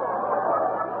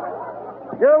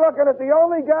 You're looking at the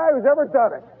only guy who's ever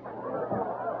done it.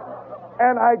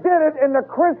 And I did it in the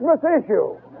Christmas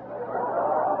issue.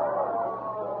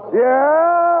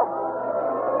 Yeah?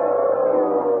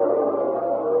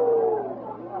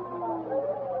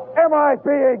 Am I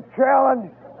being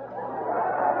challenged?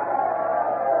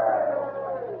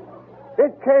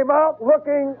 It came out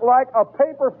looking like a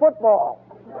paper football.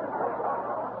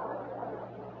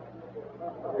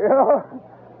 You know?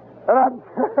 And I'm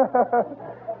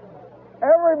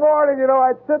every morning, you know,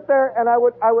 I'd sit there and I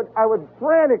would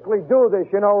frantically do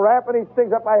this, you know, wrapping these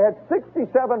things up. I had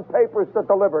 67 papers to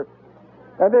deliver.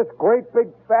 And this great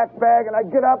big fat bag, and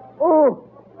I'd get up, ooh,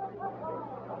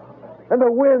 and the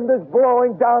wind is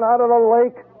blowing down out of the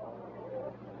lake.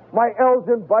 My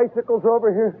Elgin bicycle's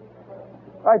over here.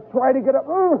 I try to get up,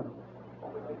 ooh.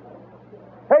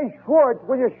 Hey, Schwartz,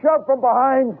 will you shove from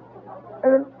behind?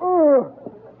 And then, ooh.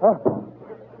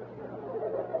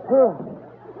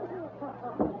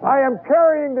 I am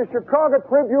carrying the Chicago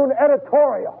Tribune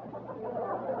editorial.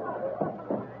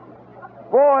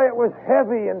 Boy, it was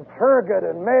heavy and turgid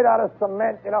and made out of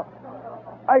cement, you know.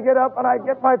 I get up and I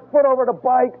get my foot over the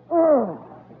bike.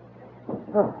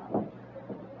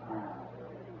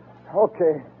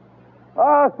 Okay.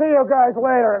 I'll see you guys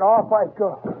later, and off I'd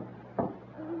go.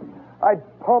 I'd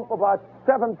pump about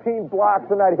 17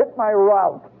 blocks and I'd hit my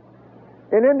route.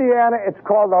 In Indiana, it's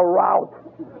called a route.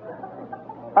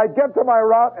 I'd get to my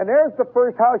route, and there's the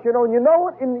first house, you know, and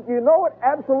you know it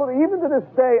absolutely, even to this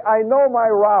day, I know my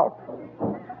route.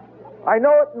 I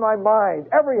know it in my mind.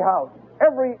 Every house,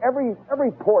 every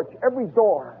porch, every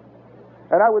door.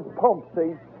 And I would pump,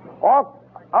 see. Out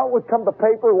would come the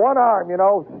paper, one arm, you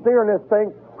know, steering this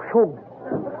thing.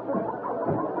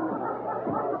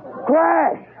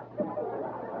 Crash!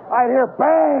 I'd hear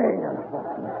bang!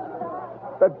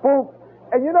 That boom.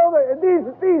 And you know,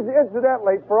 these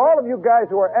incidentally, for all of you guys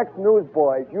who are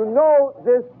ex-newsboys, you know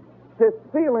this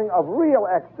feeling of real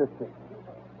ecstasy.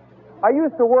 I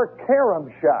used to work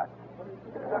carom shots.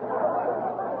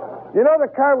 You know the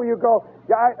kind where you go,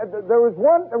 there was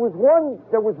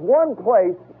one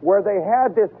place where they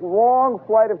had this long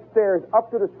flight of stairs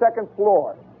up to the second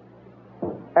floor.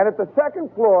 And at the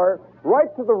second floor,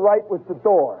 right to the right was the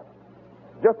door.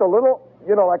 Just a little,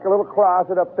 you know, like a little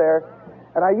closet up there.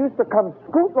 And I used to come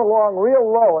scooting along real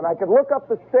low, and I could look up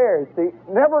the stairs, see,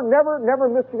 never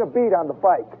missing a beat on the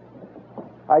bike.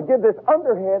 I did this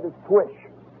underhanded swish.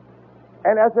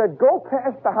 And as I'd go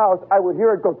past the house, I would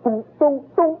hear it go thunk, thunk,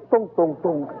 thunk, thunk, thunk,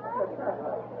 thunk.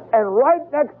 And right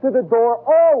next to the door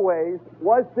always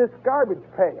was this garbage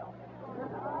pail.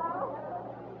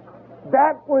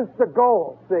 That was the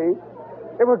goal, see?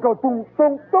 It would go thunk,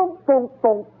 thunk, thunk, thunk,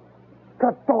 thunk,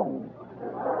 ka-thunk.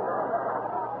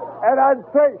 And I'd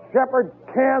say, Shepherd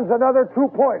cans another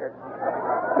 2-pointer.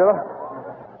 You know?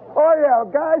 Oh, yeah,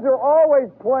 guys are always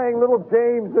playing little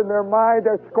games in their mind.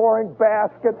 They're scoring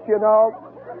baskets, you know.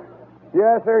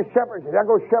 Yes, there's Shepherd. There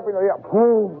goes Shepherd. Yeah,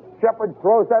 boom. Shepherd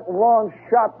throws that long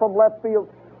shot from left field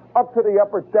up to the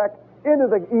upper deck, into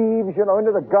the eaves, you know,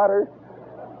 into the gutters.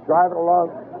 Driving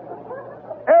along.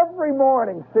 Every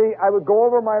morning, see, I would go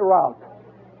over my route.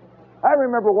 I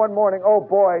remember one morning, oh,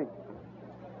 boy,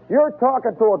 you're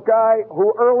talking to a guy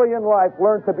who early in life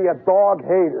learned to be a dog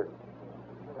hater.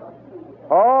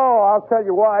 Oh, I'll tell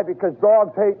you why, because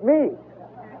dogs hate me.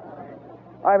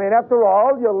 I mean, after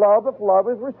all, you love if love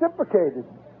is reciprocated.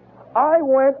 I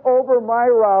went over my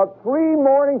route 3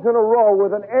 mornings in a row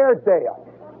with an Airedale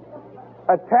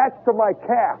attached to my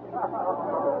calf.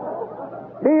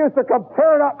 He used to come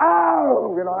turn up,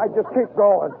 ow! You know, I just keep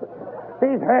going.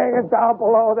 He's hanging down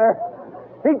below there.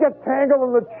 He'd get tangled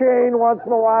in the chain once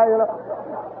in a while, you know.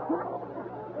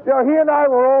 You know, he and I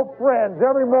were old friends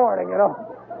every morning, you know.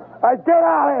 I'd get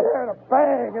out of here and a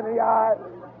bang in the eye.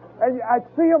 And I'd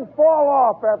see them fall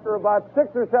off after about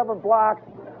 6 or 7 blocks.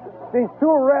 These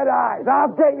 2 red eyes. I'll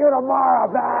get you tomorrow.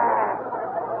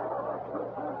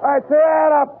 I'd say,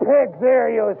 "Add a pig's ear,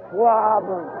 you slob."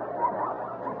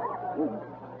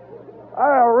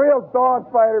 I'm a real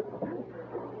dog fighter.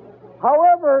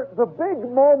 However, the big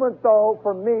moment, though,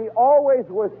 for me always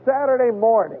was Saturday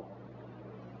morning.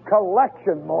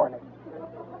 Collection morning.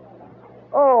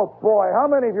 Oh, boy, how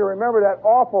many of you remember that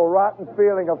awful, rotten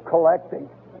feeling of collecting?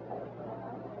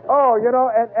 Oh, you know,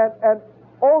 and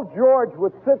old George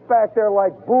would sit back there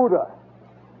like Buddha.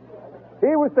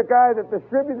 He was the guy that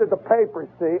distributed the papers,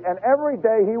 see, and every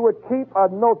day he would keep a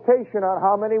notation on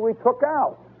how many we took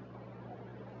out.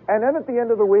 And then at the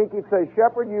end of the week, he'd say,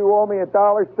 "Shepherd, you owe me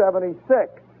 $1.76.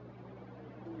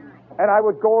 And I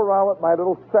would go around with my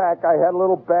little sack. I had a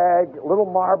little bag, a little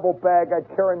marble bag I'd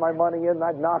carry my money in, and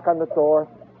I'd knock on the door.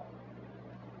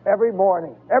 Every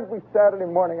morning, every Saturday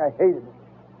morning, I hated it.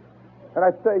 And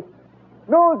I'd say,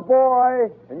 "Newsboy,"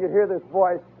 and you'd hear this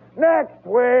voice, "Next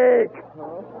week."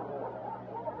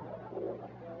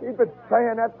 He'd been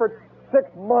saying that for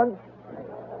 6 months.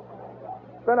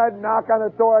 Then I'd knock on the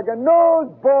door again,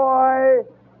 "Newsboy."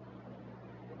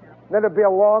 Then there'd be a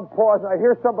long pause, and I'd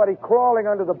hear somebody crawling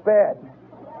under the bed.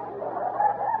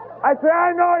 I'd say,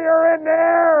 "I know you're in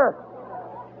there."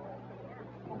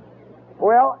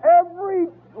 Well, every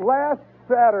last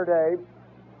Saturday,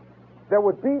 there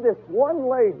would be this one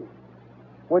lady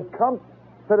would come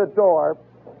to the door,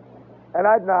 and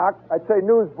I'd knock. I'd say,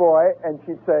 "Newsboy," and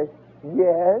she'd say,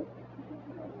 "Yes."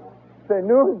 I'd say,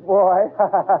 "Newsboy."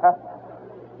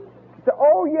 She'd say,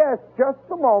 "Oh, yes, just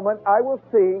a moment. I will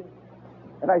see."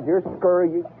 And I'd hear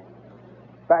scurrying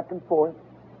back and forth.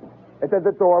 And then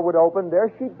the door would open. There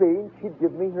she'd be. She'd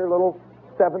give me her little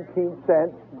 17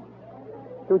 cents.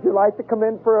 "Would you like to come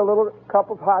in for a little cup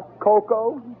of hot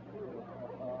cocoa?"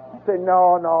 I'd say,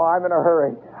 No, I'm in a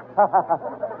hurry."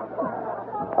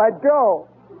 I'd go.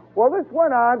 Well, this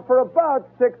went on for about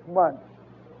 6 months.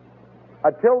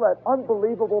 Until that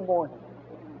unbelievable morning.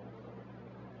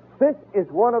 This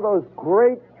is one of those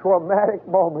great traumatic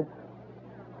moments.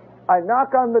 I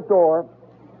knock on the door.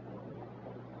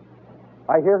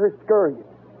 I hear her scurrying.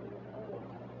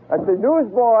 I say,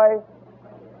 "Newsboy."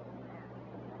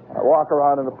 I walk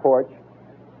around on the porch.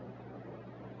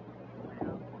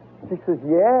 She says,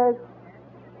 "Yes."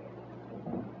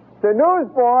 I say,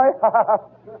 "Newsboy."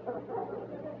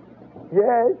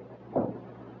 "Yes."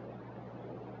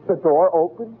 The door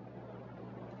opens.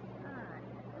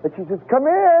 And she says, "Come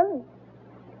in."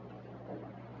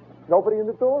 Nobody in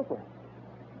the doorway.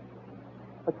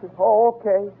 I said, "Oh,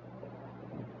 okay."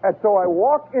 And so I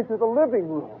walk into the living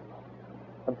room.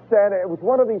 I'm standing, it was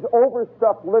one of these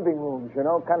overstuffed living rooms, you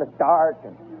know, kind of dark,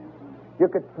 and you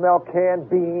could smell canned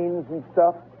beans and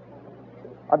stuff.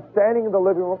 I'm standing in the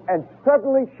living room, and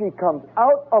suddenly she comes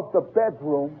out of the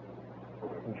bedroom,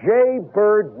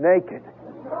 jaybird naked.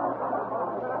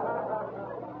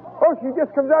 Oh, she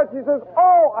just comes out, she says,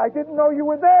 "Oh, I didn't know you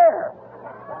were there."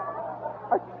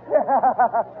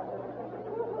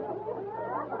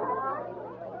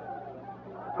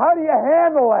 How do you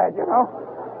handle that, you know?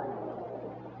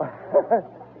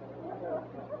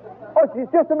 "Oh, she's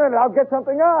just a minute. I'll get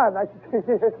something on."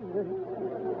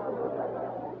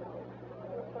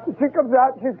 She comes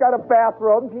out. She's got a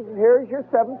bathrobe. She says, "Here's your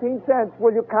 17 cents.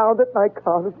 Will you count it?" And I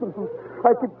count it.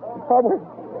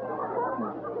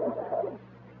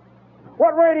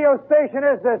 What radio station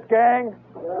is this, gang?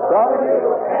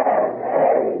 WNAC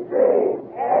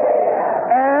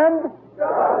AM. And?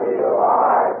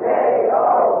 WRKO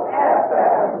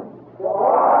FM.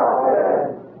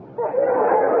 Boston.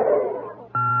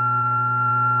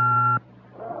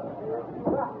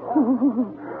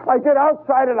 I get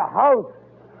outside of the house.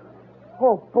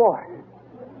 Oh, boy.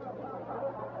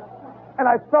 And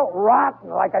I felt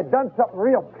rotten, like I'd done something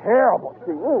real terrible.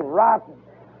 See, real rotten.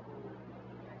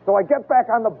 So I get back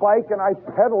on the bike and I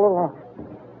pedal along.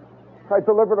 I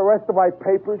deliver the rest of my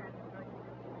papers.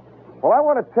 Well, I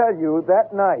want to tell you,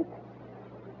 that night,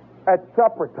 at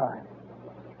supper time,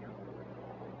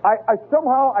 I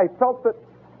somehow felt that,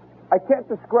 I can't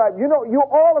describe, you know,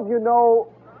 all of you know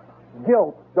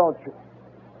guilt, don't you?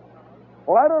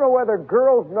 Well, I don't know whether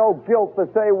girls know guilt the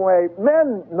same way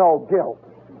men know guilt.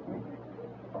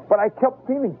 But I kept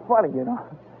feeling funny, you know.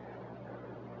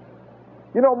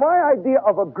 You know, my idea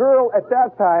of a girl at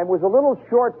that time was a little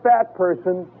short, fat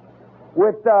person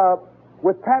with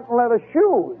patent leather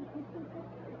shoes.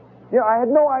 You know, I had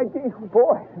no idea.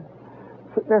 Boy,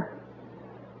 sitting there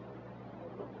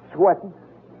sweating.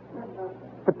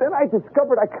 But then I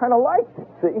discovered I kind of liked it,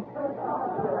 see?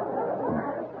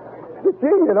 Gee,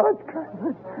 you know, it's kind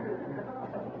of...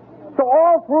 So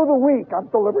all through the week, I'm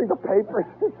delivering the papers.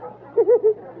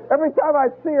 Every time I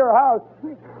see her house,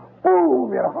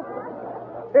 boom, you know.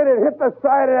 It'd hit the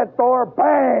side of that door,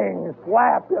 bang,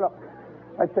 slap, you know.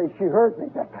 I'd say, she heard me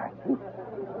that time.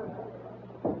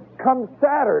 Come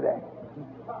Saturday,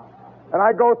 and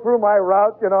I go through my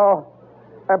route, you know,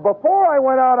 and before I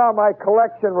went out on my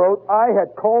collection route, I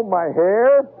had combed my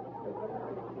hair.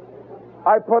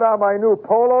 I put on my new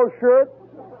polo shirt.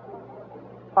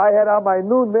 I had on my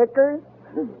new knickers.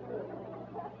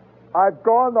 I've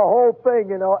gone the whole thing,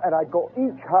 you know, and I go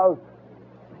each house,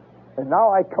 and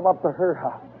now I come up to her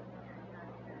house.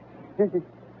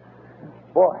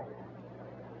 Boy,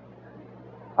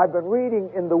 I've been reading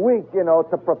in the week, you know,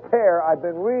 to prepare. I've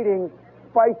been reading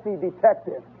Spicy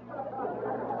Detective.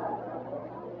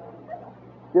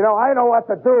 You know, I know what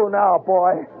to do now,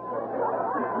 boy.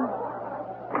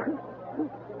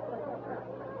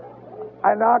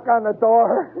 I knock on the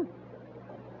door,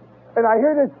 and I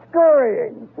hear this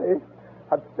scurrying, see,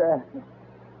 upstairs.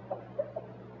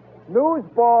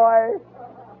 Newsboy,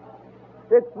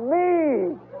 it's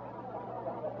me.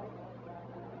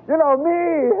 You know,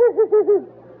 me.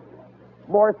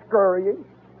 More scurrying.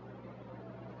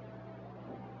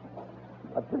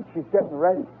 I think she's getting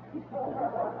ready.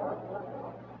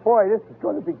 Boy, this is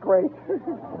going to be great.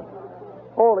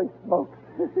 Holy smokes.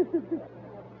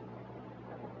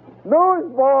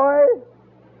 Newsboy!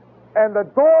 And the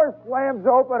door slams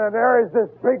open, and there is this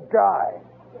big guy.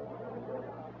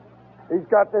 He's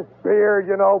got this beard,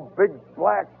 you know, big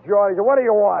black jaw. He said, what do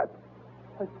you want?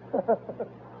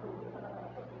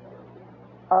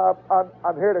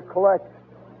 I'm here to collect.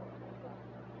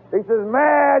 He says,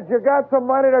 Madge, you got some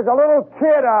money? There's a little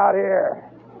kid out here.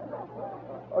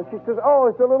 Oh, she says, oh,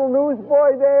 is the little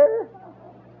newsboy there?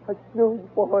 A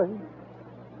newsboy.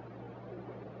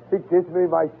 He gives me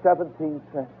my 17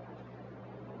 cents.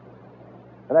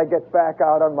 And I get back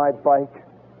out on my bike.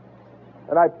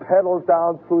 And I pedal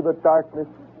down through the darkness.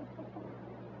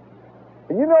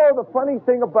 And you know the funny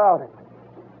thing about it?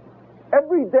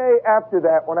 Every day after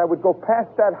that, when I would go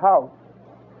past that house,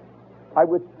 I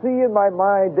would see in my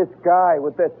mind this guy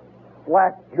with this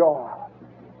black jaw.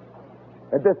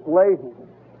 And this lady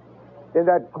in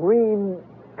that green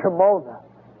kimono.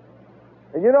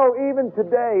 And you know, even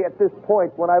today at this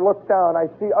point, when I look down, I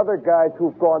see other guys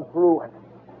who've gone through it.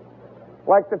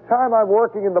 Like the time I'm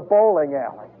working in the bowling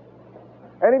alley.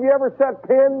 Any of you ever set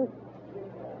pins?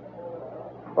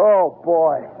 Oh,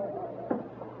 boy.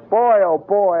 Boy, oh,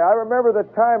 boy. I remember the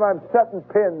time I'm setting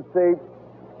pins, see.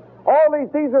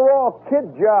 These are all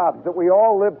kid jobs that we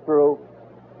all lived through,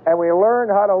 and we learn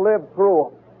how to live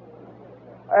through them.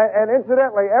 And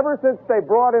incidentally, ever since they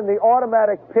brought in the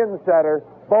automatic pin setter,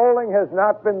 bowling has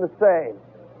not been the same.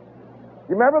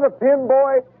 You remember the pin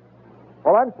boy?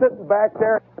 Well, I'm sitting back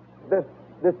there in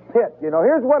this pit. You know,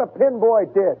 here's what a pin boy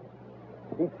did.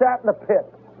 He sat in the pit.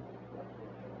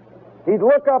 He'd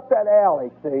look up that alley,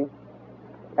 see,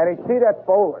 and he'd see that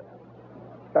bowler.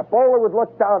 The bowler would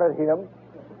look down at him.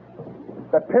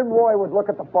 The pin boy would look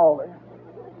at the bowler.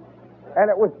 And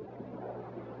it was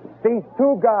these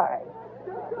two guys.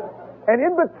 And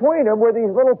in between them were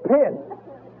these little pins.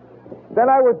 Then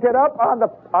I would get up on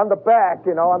the back,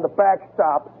 you know, on the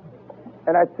backstop,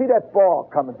 and I'd see that ball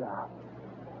coming down.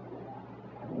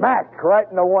 Smack, right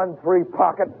in the 1-3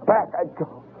 pocket. Back I'd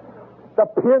go. The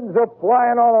pins are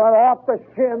flying all around, off the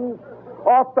shins,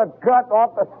 off the gut,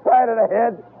 off the side of the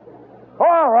head.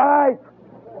 All right.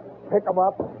 Pick them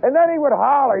up. And then he would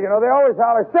holler, you know, they always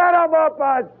holler, set him up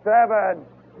on 7.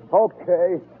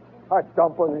 Okay. I'd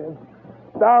dump it in.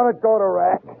 Down it go to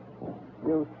rack.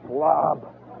 You slob.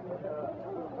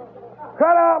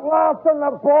 Cut out Lawson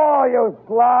the ball, you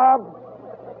slob.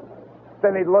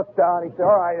 Then he'd look down. He'd say,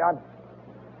 all right, I'm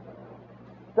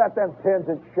set them pins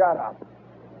and shut up.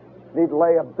 And he'd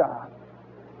lay them down.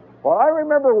 Well, I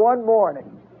remember one morning,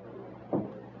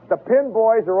 the pin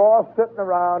boys are all sitting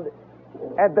around,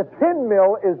 and the pin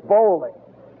mill is bowling.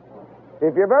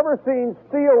 If you've ever seen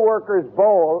steel workers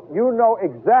bowl, you know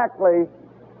exactly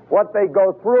what they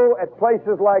go through at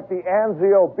places like the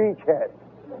Anzio Beachhead.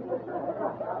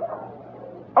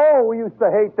 Oh, we used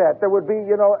to hate that. There would be,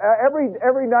 you know,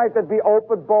 every night there'd be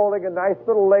open bowling, and nice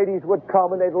little ladies would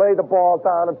come, and they'd lay the ball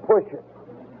down and push it.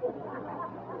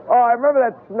 Oh, I remember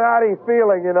that snotty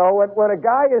feeling, you know, when a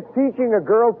guy is teaching a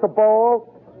girl to bowl,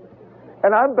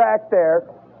 and I'm back there,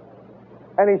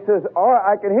 and he says, oh,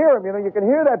 I can hear him, you know, you can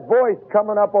hear that voice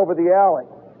coming up over the alley.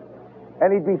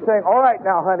 And he'd be saying, all right,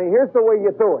 now, honey, here's the way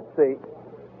you do it, see?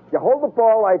 You hold the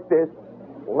ball like this,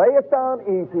 lay it down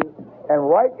easy, and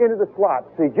right into the slot.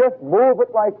 See, just move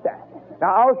it like that.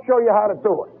 Now, I'll show you how to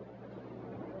do it.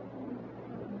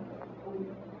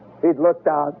 He'd look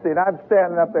down, see, and I'm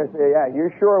standing up there saying, yeah, you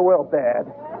sure will, Dad.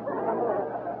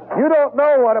 You don't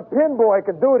know what a pinboy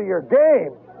can do to your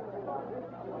game.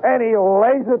 And he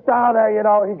lays it down there, you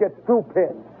know, he gets 2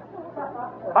 pins.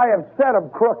 I have set him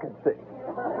crooked, see.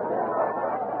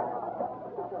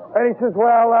 And he says,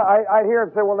 well, I hear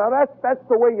him say, well, now that's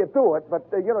the way you do it, but,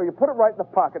 you know, you put it right in the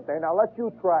pocket there. Now, let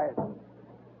you try it.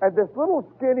 And this little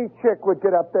skinny chick would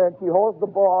get up there, and she holds the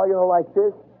ball, you know, like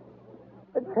this.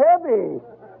 It's heavy.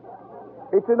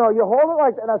 He said, no, you hold it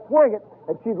like that, and I swing it,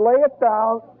 and she'd lay it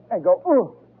down and go,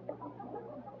 ooh.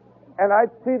 And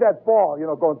I'd see that ball, you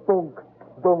know, going dunk,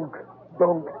 dunk,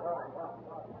 dunk.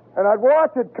 And I'd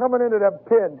watch it coming into them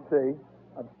pins, see?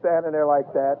 I'm standing there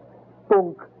like that.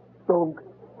 Dunk, dunk,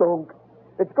 dunk.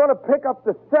 It's going to pick up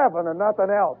the 7 and nothing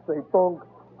else, see? Dunk,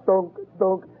 dunk,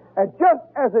 dunk. And just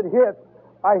as it hits,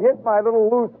 I hit my little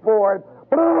loose board.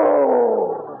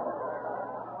 Boom!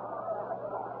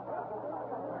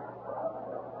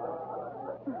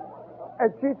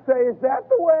 And she'd say, is that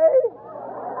the way?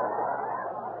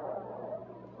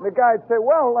 And the guy'd say,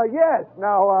 well, yes.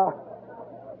 Now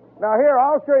here,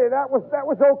 I'll show you. That was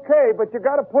okay, but you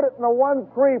got to put it in the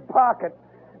 1-3 pocket.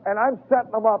 And I'm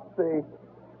setting them up, see?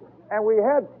 And we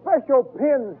had special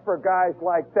pins for guys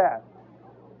like that.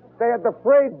 They had the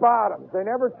frayed bottoms. They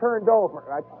never turned over.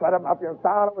 I'd set them up, you know,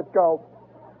 down it would go.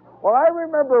 Well, I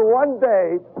remember one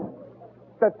day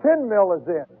the tin mill is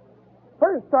in.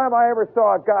 First time I ever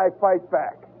saw a guy fight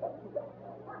back.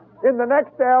 In the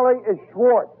next alley is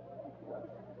Schwartz.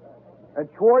 And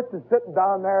Schwartz is sitting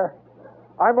down there.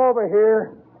 I'm over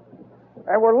here.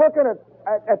 And we're looking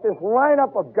at this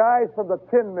lineup of guys from the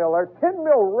tin mill. They're tin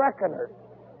mill reckoners.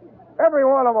 Every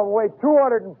one of them weighed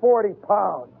 240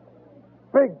 pounds.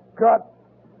 Big guts.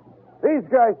 These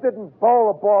guys didn't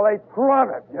bowl a ball. They'd run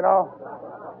it, you know.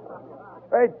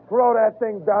 They'd throw that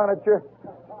thing down at you.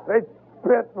 They'd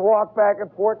spit and walk back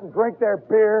and forth and drink their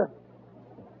beer.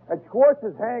 And Schwartz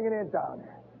is hanging in down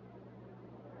there.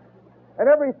 And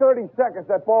every 30 seconds,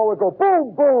 that ball would go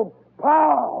boom, boom,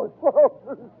 pow,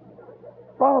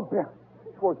 bump.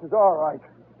 Schwartz says, all right.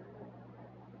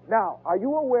 Now, are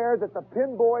you aware that the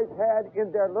pin boys had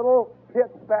in their little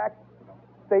pits back,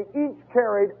 they each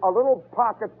carried a little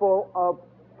pocketful of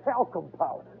talcum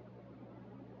powder.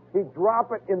 He'd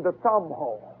drop it in the thumb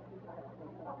hole.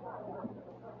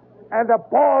 And the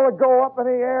ball would go up in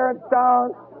the air and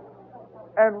down.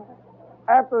 And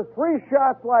after 3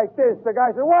 shots like this, the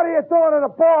guy said, what are you doing to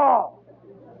the ball?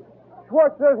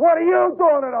 Schwartz says, what are you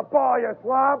doing to the ball, you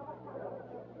slop?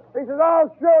 He says,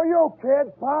 I'll show you,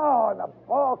 kid. Pow! And the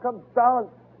ball comes down.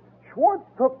 Schwartz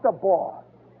took the ball.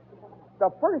 The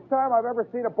first time I've ever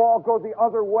seen a ball go the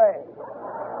other way.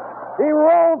 He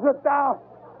rolls it down.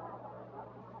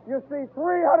 You see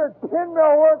 300 pin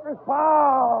mill workers,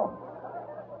 pow!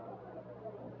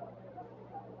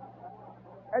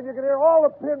 And you can hear all the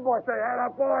pin boys say,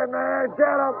 "Atta boy, man,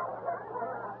 get him.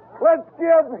 Let's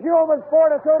give human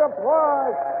fortitude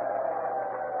applause.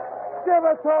 Give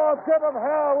it to him, give him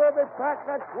hell. We'll be back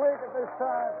next week at this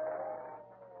time."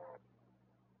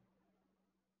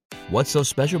 What's so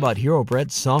special about Hero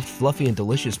Bread's soft, fluffy, and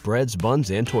delicious breads, buns,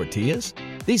 and tortillas?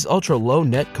 These ultra-low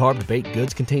net-carb baked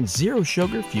goods contain 0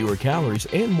 sugar, fewer calories,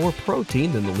 and more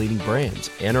protein than the leading brands,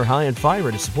 and are high in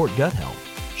fiber to support gut health.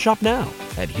 Shop now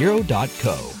at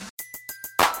Hero.co.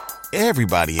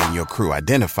 Everybody in your crew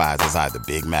identifies as either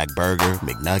Big Mac Burger,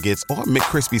 McNuggets, or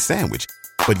McCrispy Sandwich.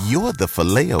 But you're the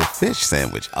Filet-O-Fish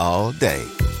Sandwich all day.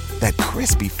 That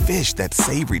crispy fish, that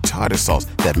savory tartar sauce,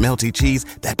 that melty cheese,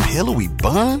 that pillowy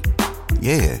bun.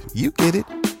 Yeah, you get it.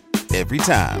 Every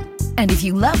time. And if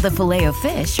you love the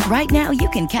Filet-O-Fish, right now you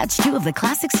can catch 2 of the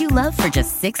classics you love for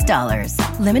just $6.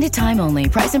 Limited time only.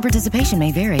 Price and participation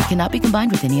may vary. Cannot be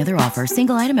combined with any other offer.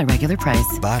 Single item at regular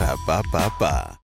price. Ba-da-ba-ba-ba.